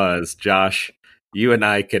thing was, Josh, you and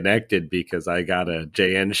I connected because I got a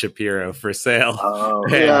JN Shapiro for sale. Oh,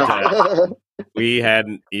 And Yeah. we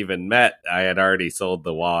hadn't even met. I had already sold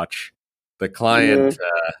the watch. The Yeah. client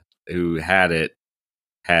who had it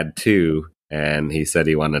had two, and he said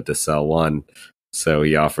he wanted to sell one. So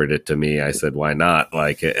he offered it to me. I said, "Why not?"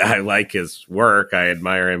 Like, I like his work. I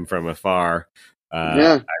admire him from afar.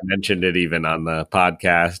 Yeah. I mentioned it even on the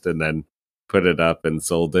podcast, and then put it up and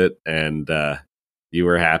sold it. And you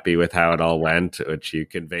were happy with how it all went, which you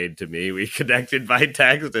conveyed to me. We connected by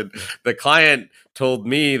text, and the client told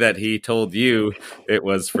me that he told you it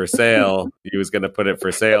was for sale. He was going to put it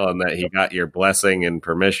for sale, and that he got your blessing and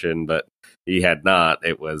permission, but he had not.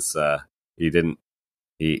 It was he didn't.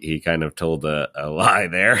 He kind of told a lie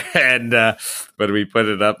there, and but we put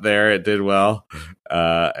it up there. It did well,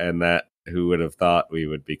 and that who would have thought we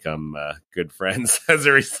would become good friends as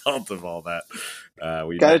a result of all that?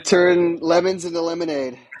 We Got to met. turn lemons into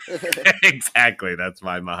lemonade. Exactly, that's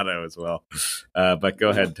my motto as well. But go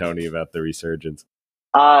ahead, Tony, about the resurgence.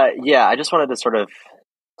 Yeah, I just wanted to sort of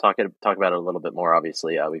talk about it a little bit more.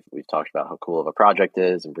 Obviously, we've talked about how cool of a project it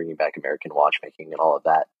is and bringing back American watchmaking and all of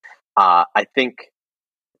that. I think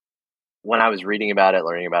when I was reading about it,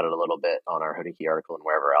 learning about it a little bit on our Hoodie Key article and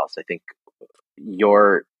wherever else, I think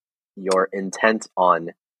your intent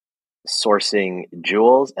on sourcing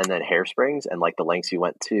jewels and then hairsprings and like the lengths you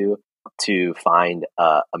went to find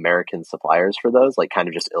American suppliers for those, like, kind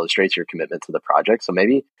of just illustrates your commitment to the project. So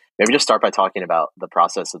maybe just start by talking about the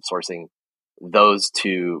process of sourcing those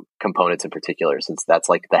two components in particular, since that's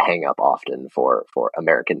like the hang up often for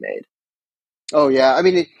American made. Oh yeah, I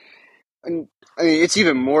mean, it's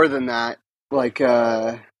even more than that.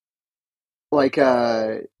 To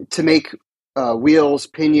make wheels,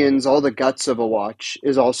 pinions, all the guts of a watch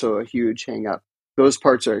is also a huge hang up. Those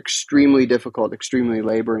parts are extremely difficult, extremely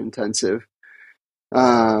labor intensive.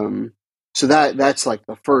 So that's like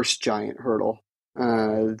the first giant hurdle.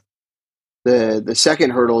 The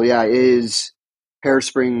second hurdle, yeah, is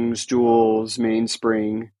hairsprings, jewels,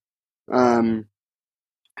 mainspring.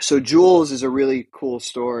 So jewels is a really cool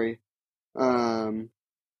story.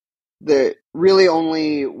 The really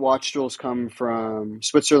only watch jewels come from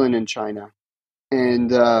Switzerland and China,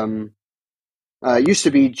 and it used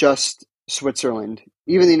to be just Switzerland.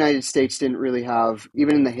 Even the United States didn't really have,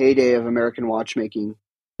 even in the heyday of American watchmaking,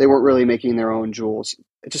 they weren't really making their own jewels,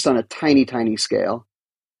 just on a tiny, tiny scale.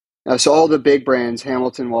 So all the big brands,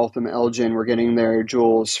 Hamilton, Waltham, Elgin, were getting their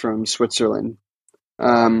jewels from Switzerland.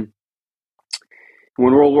 When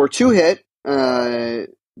World War II hit, there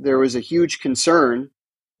was a huge concern,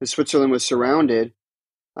 because Switzerland was surrounded,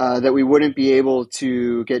 that we wouldn't be able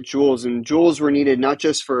to get jewels. And jewels were needed not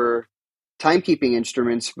just for timekeeping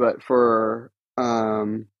instruments, but for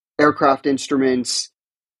aircraft instruments,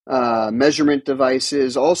 measurement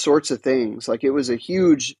devices, all sorts of things. Like, it was a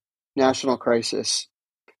huge national crisis.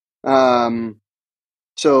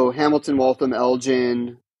 So Hamilton, Waltham,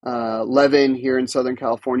 Elgin, Levin here in Southern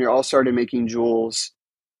California all started making jewels.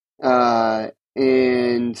 And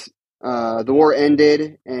the war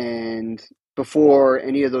ended, and before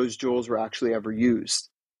any of those jewels were actually ever used.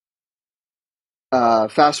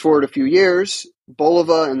 Fast forward a few years,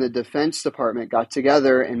 Bulova and the Defense Department got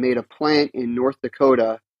together and made a plant in North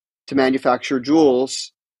Dakota to manufacture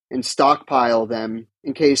jewels and stockpile them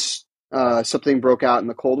in case something broke out in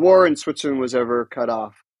the Cold War and Switzerland was ever cut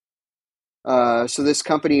off. So this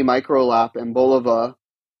company, Microlap and Bulova,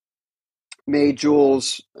 made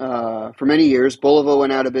jewels for many years. Bulova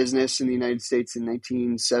went out of business in the United States in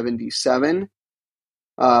 1977.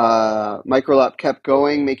 Microlap kept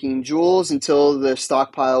going, making jewels until the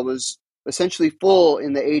stockpile was essentially full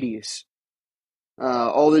in the 80s.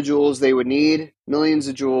 All the jewels they would need, millions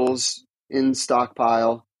of jewels in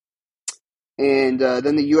stockpile. And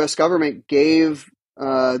then the U.S. government gave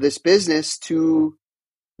this business to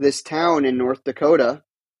this town in North Dakota.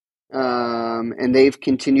 And they've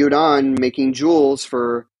continued on making jewels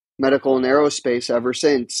for medical and aerospace ever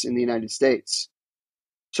since in the United States.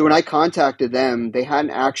 So when I contacted them, they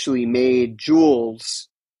hadn't actually made jewels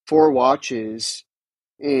for watches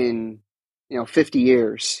in 50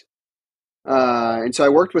 years. And so I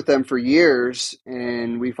worked with them for years,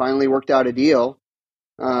 and we finally worked out a deal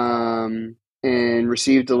and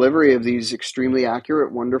received delivery of these extremely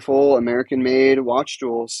accurate, wonderful American-made watch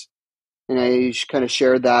jewels. And I kind of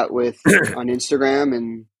shared that on Instagram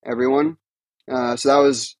and everyone.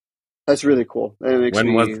 So that's really cool. That makes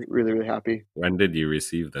me really, really happy. When did you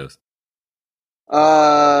receive those?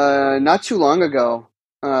 Not too long ago.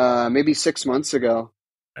 Maybe 6 months ago.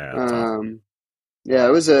 Yeah, that's awesome. Yeah,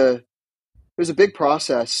 it was a big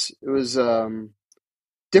process. It was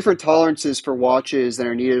different tolerances for watches than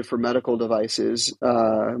are needed for medical devices.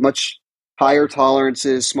 Much higher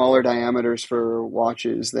tolerances, smaller diameters for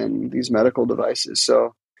watches than these medical devices.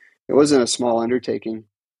 So it wasn't a small undertaking.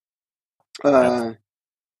 Yeah,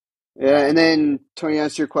 and then Tony,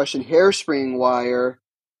 answer your question. Hairspring wire.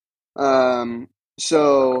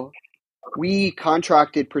 So we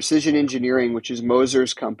contracted Precision Engineering, which is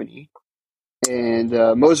Moser's company. And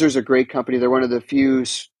Moser's a great company. They're one of the few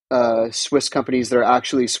Swiss companies that are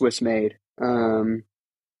actually Swiss made. And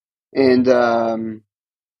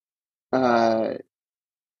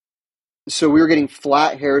so we were getting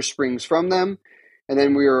flat hairsprings from them, and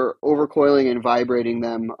then we were overcoiling and vibrating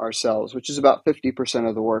them ourselves, which is about 50%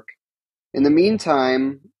 of the work. In the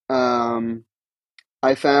meantime,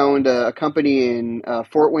 I found a company in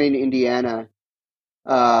Fort Wayne, Indiana,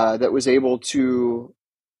 that was able to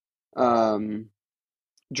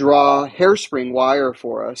draw hairspring wire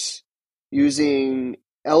for us using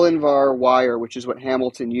Elinvar wire, which is what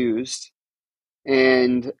Hamilton used.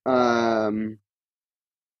 And the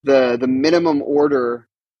minimum order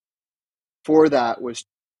for that was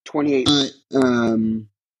 28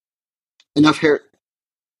 enough hair.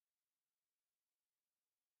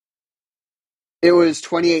 It was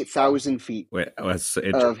 28,000 feet Wait, of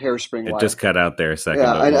hairspring wire. It just cut out there a second.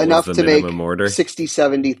 Yeah, but what enough was the to make minimum order? 60,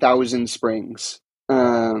 70,000 springs.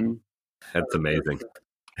 That's amazing.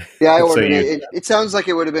 Yeah, I ordered it. It sounds like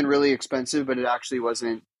it would have been really expensive, but it actually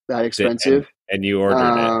wasn't that expensive. And you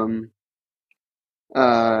ordered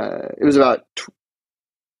it was about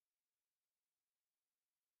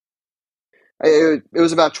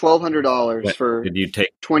 $1,200 for did you take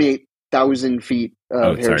 28,000 feet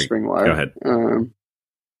of hairspring wire. Go ahead.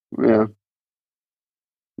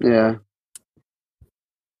 Yeah.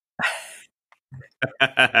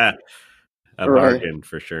 A bargain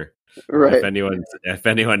for sure. Right. If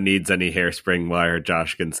anyone needs any hairspring wire,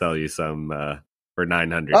 Josh can sell you some for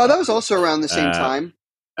 $900. Oh, that was also around the same time.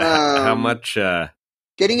 How much?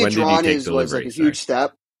 Getting it drawn was like a huge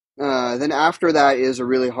step. Then after that is a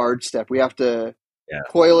really hard step. We have to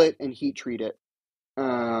coil it and heat treat it.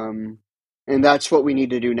 And that's what we need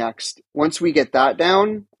to do next. Once we get that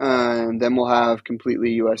down, then we'll have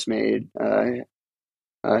completely US made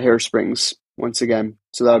hairsprings once again.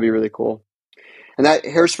 So that'll be really cool. And that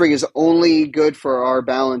hairspring is only good for our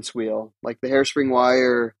balance wheel. Like the hairspring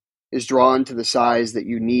wire is drawn to the size that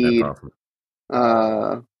you need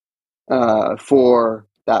for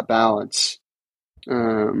that balance.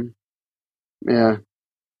 Yeah.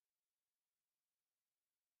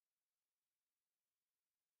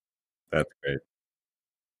 That's great.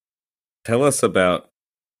 Tell us about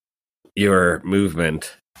your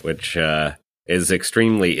movement, which is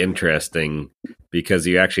extremely interesting because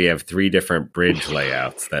you actually have 3 different bridge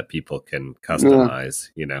layouts that people can customize.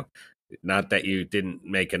 You know, not that you didn't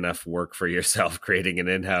make enough work for yourself creating an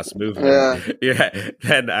in-house movement.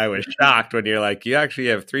 Then I was shocked when you're like, you actually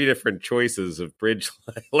have 3 different choices of bridge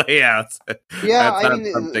layouts. Yeah, that's not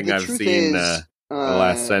something I've seen the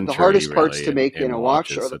last century. The hardest parts to make in a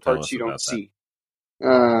watch are the parts you don't see.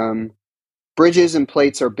 Bridges and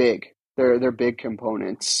plates are big. They're big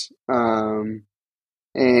components.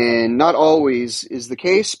 And not always is the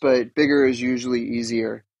case, but bigger is usually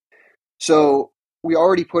easier. So we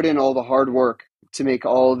already put in all the hard work to make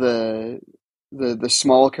all the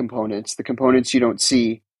small components, the components you don't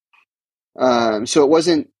see. So it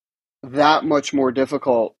wasn't that much more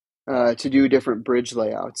difficult to do different bridge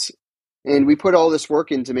layouts. And we put all this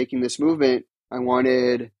work into making this movement. I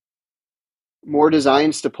wanted more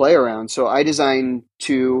designs to play around. So I designed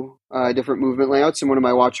 2 different movement layouts, and one of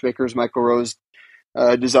my watchmakers, Michael Rose,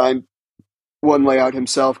 designed one layout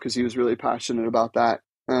himself because he was really passionate about that.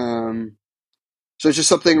 So it's just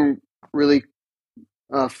something really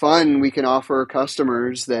fun we can offer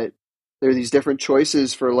customers, that there are these different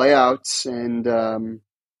choices for layouts. And,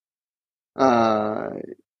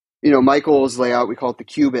 Michael's layout, we call it the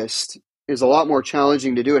Cubist, is a lot more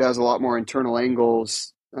challenging to do. It has a lot more internal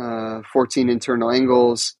angles, 14 internal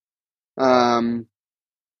angles.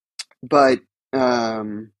 But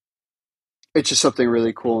it's just something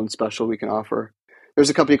really cool and special we can offer. There's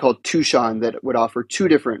a company called Tushan that would offer 2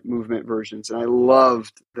 different movement versions, and I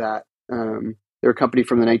loved that. They're a company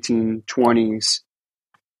from the 1920s,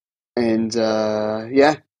 and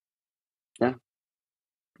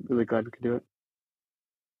really glad we could do it.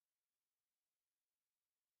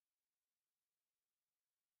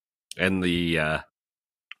 And the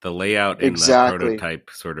layout in the prototype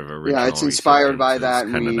sort of original. Yeah, it's inspired by that,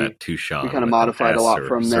 and kind of that Tushan. We kind of modified a lot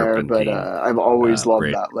from there, but I've always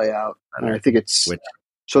loved that layout. And I think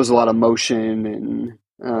shows a lot of motion,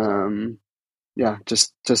 and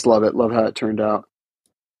just love it. Love how it turned out.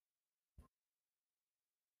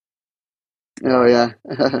 Oh yeah.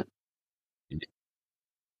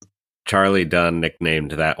 Charlie Dunn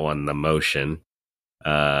nicknamed that one the Motion.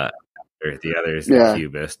 The other is the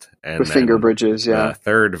Cubist, and with finger bridges. Yeah, the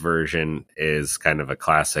third version is kind of a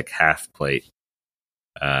classic half plate,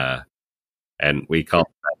 and and we called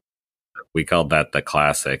that the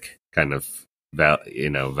classic kind of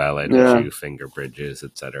valet shoe, finger bridges,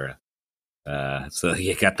 etc. So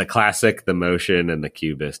you got the classic, the motion, and the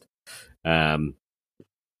cubist. The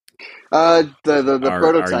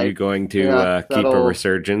prototype. Are you going to keep a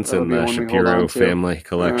resurgence in the Shapiro family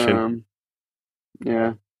collection?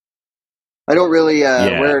 Yeah. I don't really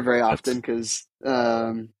wear it very often because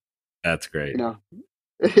that's great. Yeah.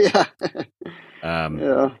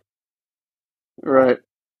 Yeah. Right.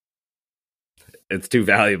 It's too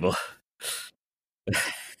valuable.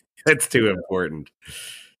 It's too important.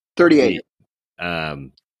 38.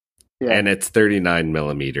 And it's 39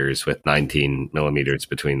 millimeters with 19 millimeters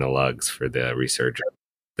between the lugs for the resurgence.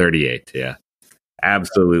 38, yeah.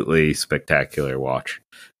 Absolutely spectacular watch.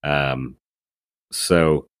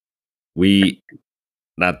 So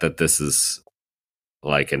not that this is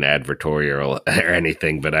like an advertorial or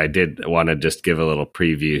anything, but I did want to just give a little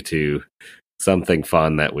preview to something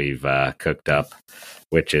fun that we've cooked up,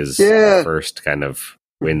 which is our first kind of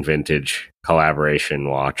Win Vintage collaboration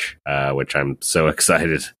watch, which I'm so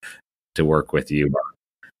excited to work with you.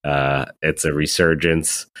 It's a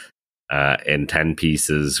resurgence in 10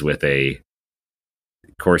 pieces with a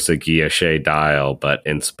Corsa Guilloche dial, but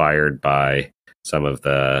inspired by some of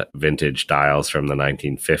the vintage dials from the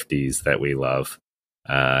 1950s that we love.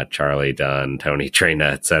 Charlie Dunn, Tony Trina,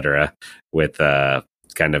 etc., with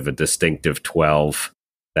kind of a distinctive 12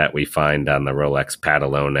 that we find on the Rolex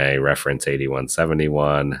Padalone reference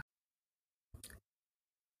 8171.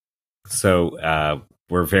 So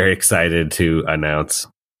we're very excited to announce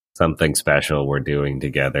something special we're doing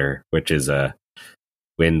together, which is a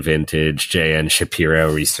Win Vintage JN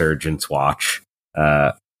Shapiro Resurgence watch,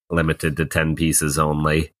 limited to 10 pieces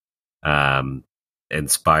only,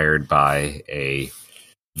 inspired by a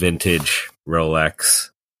vintage Rolex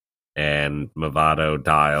and Movado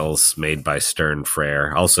dials made by Stern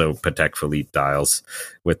Frere, also Patek Philippe dials,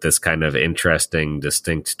 with this kind of interesting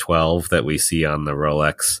distinct 12 that we see on the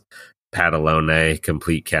Rolex Padalone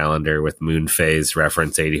complete calendar with moon phase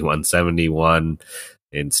reference 8171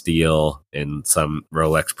 in steel, in some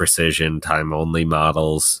Rolex Precision time-only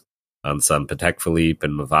models, on some Patek Philippe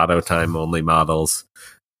and Movado time-only models.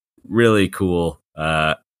 Really cool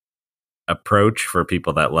approach for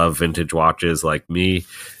people that love vintage watches like me,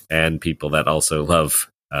 and people that also love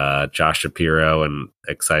Josh Shapiro and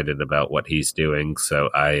excited about what he's doing. So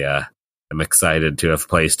I am excited to have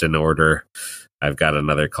placed an order. I've got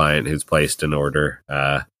another client who's placed an order.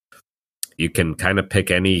 You can kind of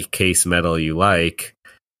pick any case metal you like,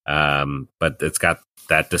 but it's got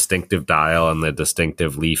that distinctive dial and the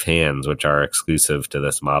distinctive leaf hands, which are exclusive to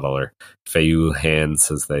this model, or feuille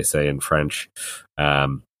hands, as they say in French.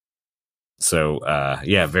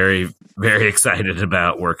 Very, very excited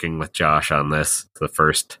about working with Josh on this. It's the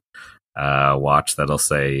first watch that'll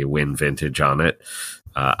say Win Vintage on it.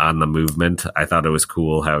 On the movement, I thought it was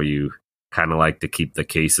cool how you kind of like to keep the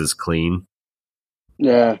cases clean.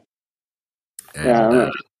 Yeah.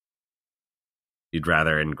 And you'd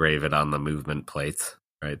rather engrave it on the movement plates,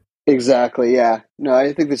 right? Exactly. Yeah. No,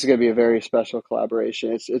 I think this is going to be a very special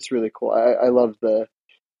collaboration. It's really cool. I love the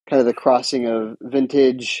kind of the crossing of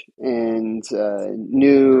vintage and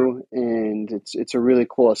new, and it's a really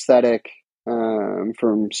cool aesthetic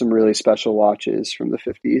from some really special watches from the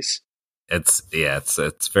 50s.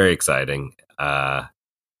 It's very exciting.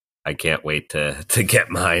 I can't wait to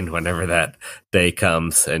get mine whenever that day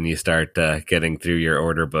comes and you start getting through your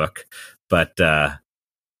order book. But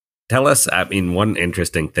tell us, I mean, one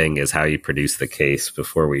interesting thing is how you produce the case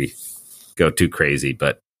before we go too crazy,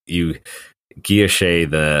 but you guilloche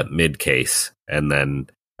the mid case and then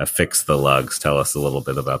affix the lugs. Tell us a little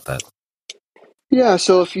bit about that. Yeah,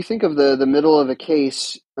 so if you think of the middle of a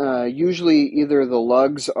case, usually either the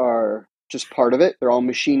lugs are just part of it, they're all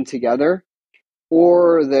machined together,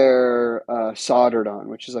 or they're soldered on,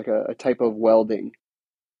 which is like a type of welding.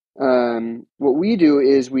 What we do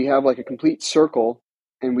is we have like a complete circle,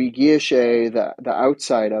 and we guilloche the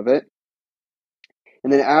outside of it,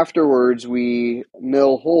 and then afterwards we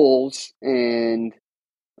mill holes and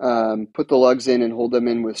put the lugs in and hold them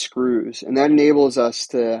in with screws, and that enables us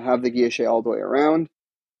to have the guilloche all the way around.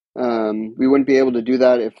 We wouldn't be able to do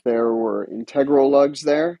that if there were integral lugs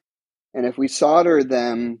there, and if we soldered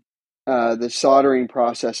them, the soldering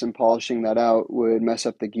process and polishing that out would mess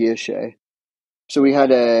up the guilloche. So we had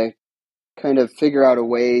to kind of figure out a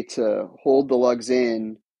way to hold the lugs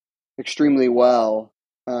in extremely well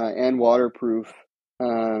and waterproof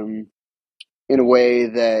in a way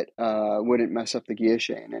that wouldn't mess up the guilloche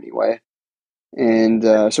in any way. And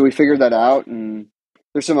so we figured that out, and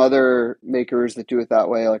there's some other makers that do it that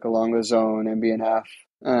way, like Alongo Zone, MB&F.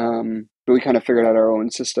 we kind of figured out our own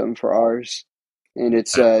system for ours, and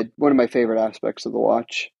it's one of my favorite aspects of the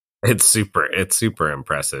watch. It's super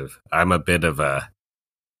impressive. I'm a bit of a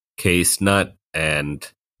case nut, and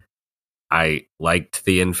I liked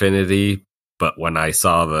the Infinity, but when I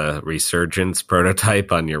saw the Resurgence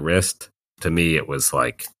prototype on your wrist, to me it was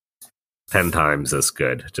like 10 times as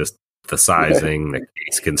good. Just the sizing, the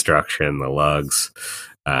case construction, the lugs,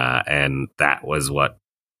 and that was what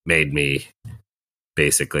made me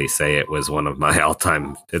basically say it was one of my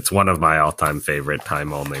all-time favorite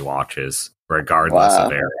time-only watches, regardless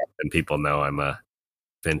of era. And people know I'm a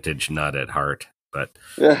vintage nut at heart, but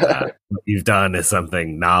what you've done is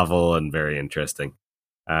something novel and very interesting.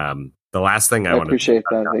 The last thing I appreciate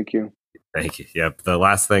that. Thank you. Thank you. Yep. The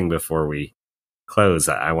last thing before we close,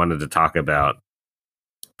 I wanted to talk about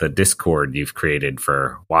the Discord you've created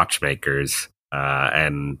for watchmakers,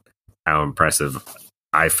 and how impressive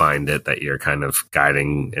I find it that you're kind of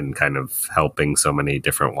guiding and kind of helping so many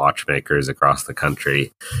different watchmakers across the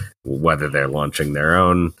country, whether they're launching their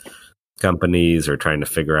own companies or trying to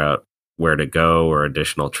figure out where to go or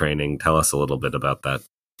additional training. Tell us a little bit about that.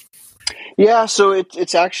 Yeah, so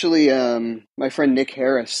it's actually my friend Nick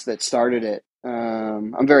Harris that started it.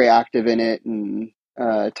 I'm very active in it and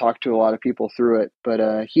talk to a lot of people through it,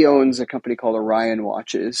 but he owns a company called Orion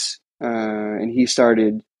Watches, and he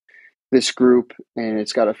started this group, and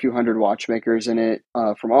it's got a few hundred watchmakers in it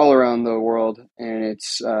from all around the world, and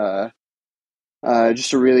it's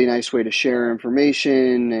just a really nice way to share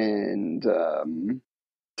information and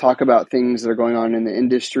talk about things that are going on in the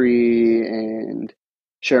industry and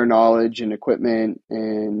share knowledge and equipment,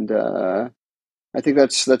 and I think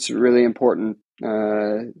that's really important.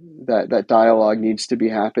 That dialogue needs to be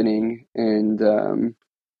happening, and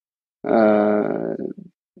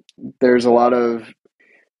there's a lot of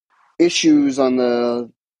issues on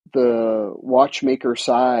the watchmaker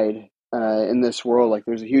side in this world. Like,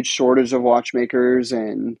 there's a huge shortage of watchmakers,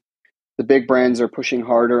 and the big brands are pushing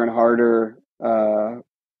harder and harder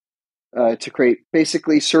to create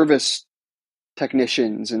basically service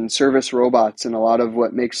technicians and service robots. And a lot of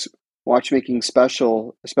what makes watchmaking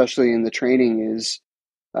special, especially in the training, is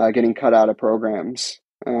getting cut out of programs.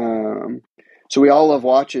 So we all love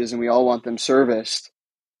watches and we all want them serviced,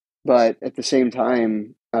 but at the same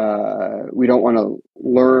time, we don't want to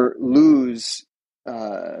lose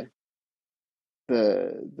the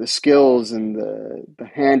skills and the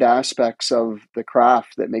hand aspects of the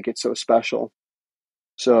craft that make it so special.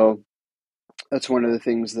 So that's one of the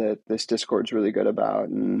things that this Discord's really good about,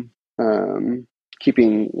 and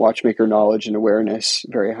keeping watchmaker knowledge and awareness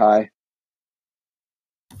very high.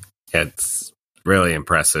 It's really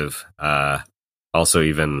impressive. Also,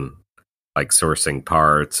 even like sourcing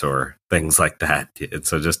parts or things like that.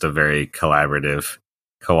 It's just a very collaborative,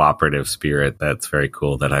 cooperative spirit that's very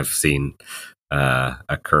cool that I've seen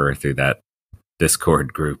occur through that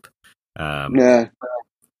Discord group. Yeah.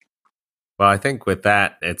 Well, I think with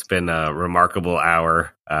that, it's been a remarkable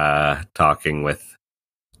hour talking with,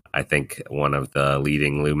 I think, one of the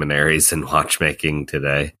leading luminaries in watchmaking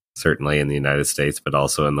today, certainly in the United States, but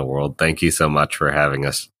also in the world. Thank you so much for having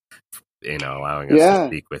us, allowing us to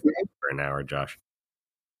speak with you for an hour, Josh.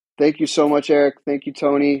 Thank you so much, Eric. Thank you,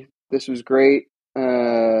 Tony. This was great.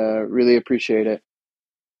 Really appreciate it.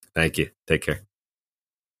 Thank you. Take care.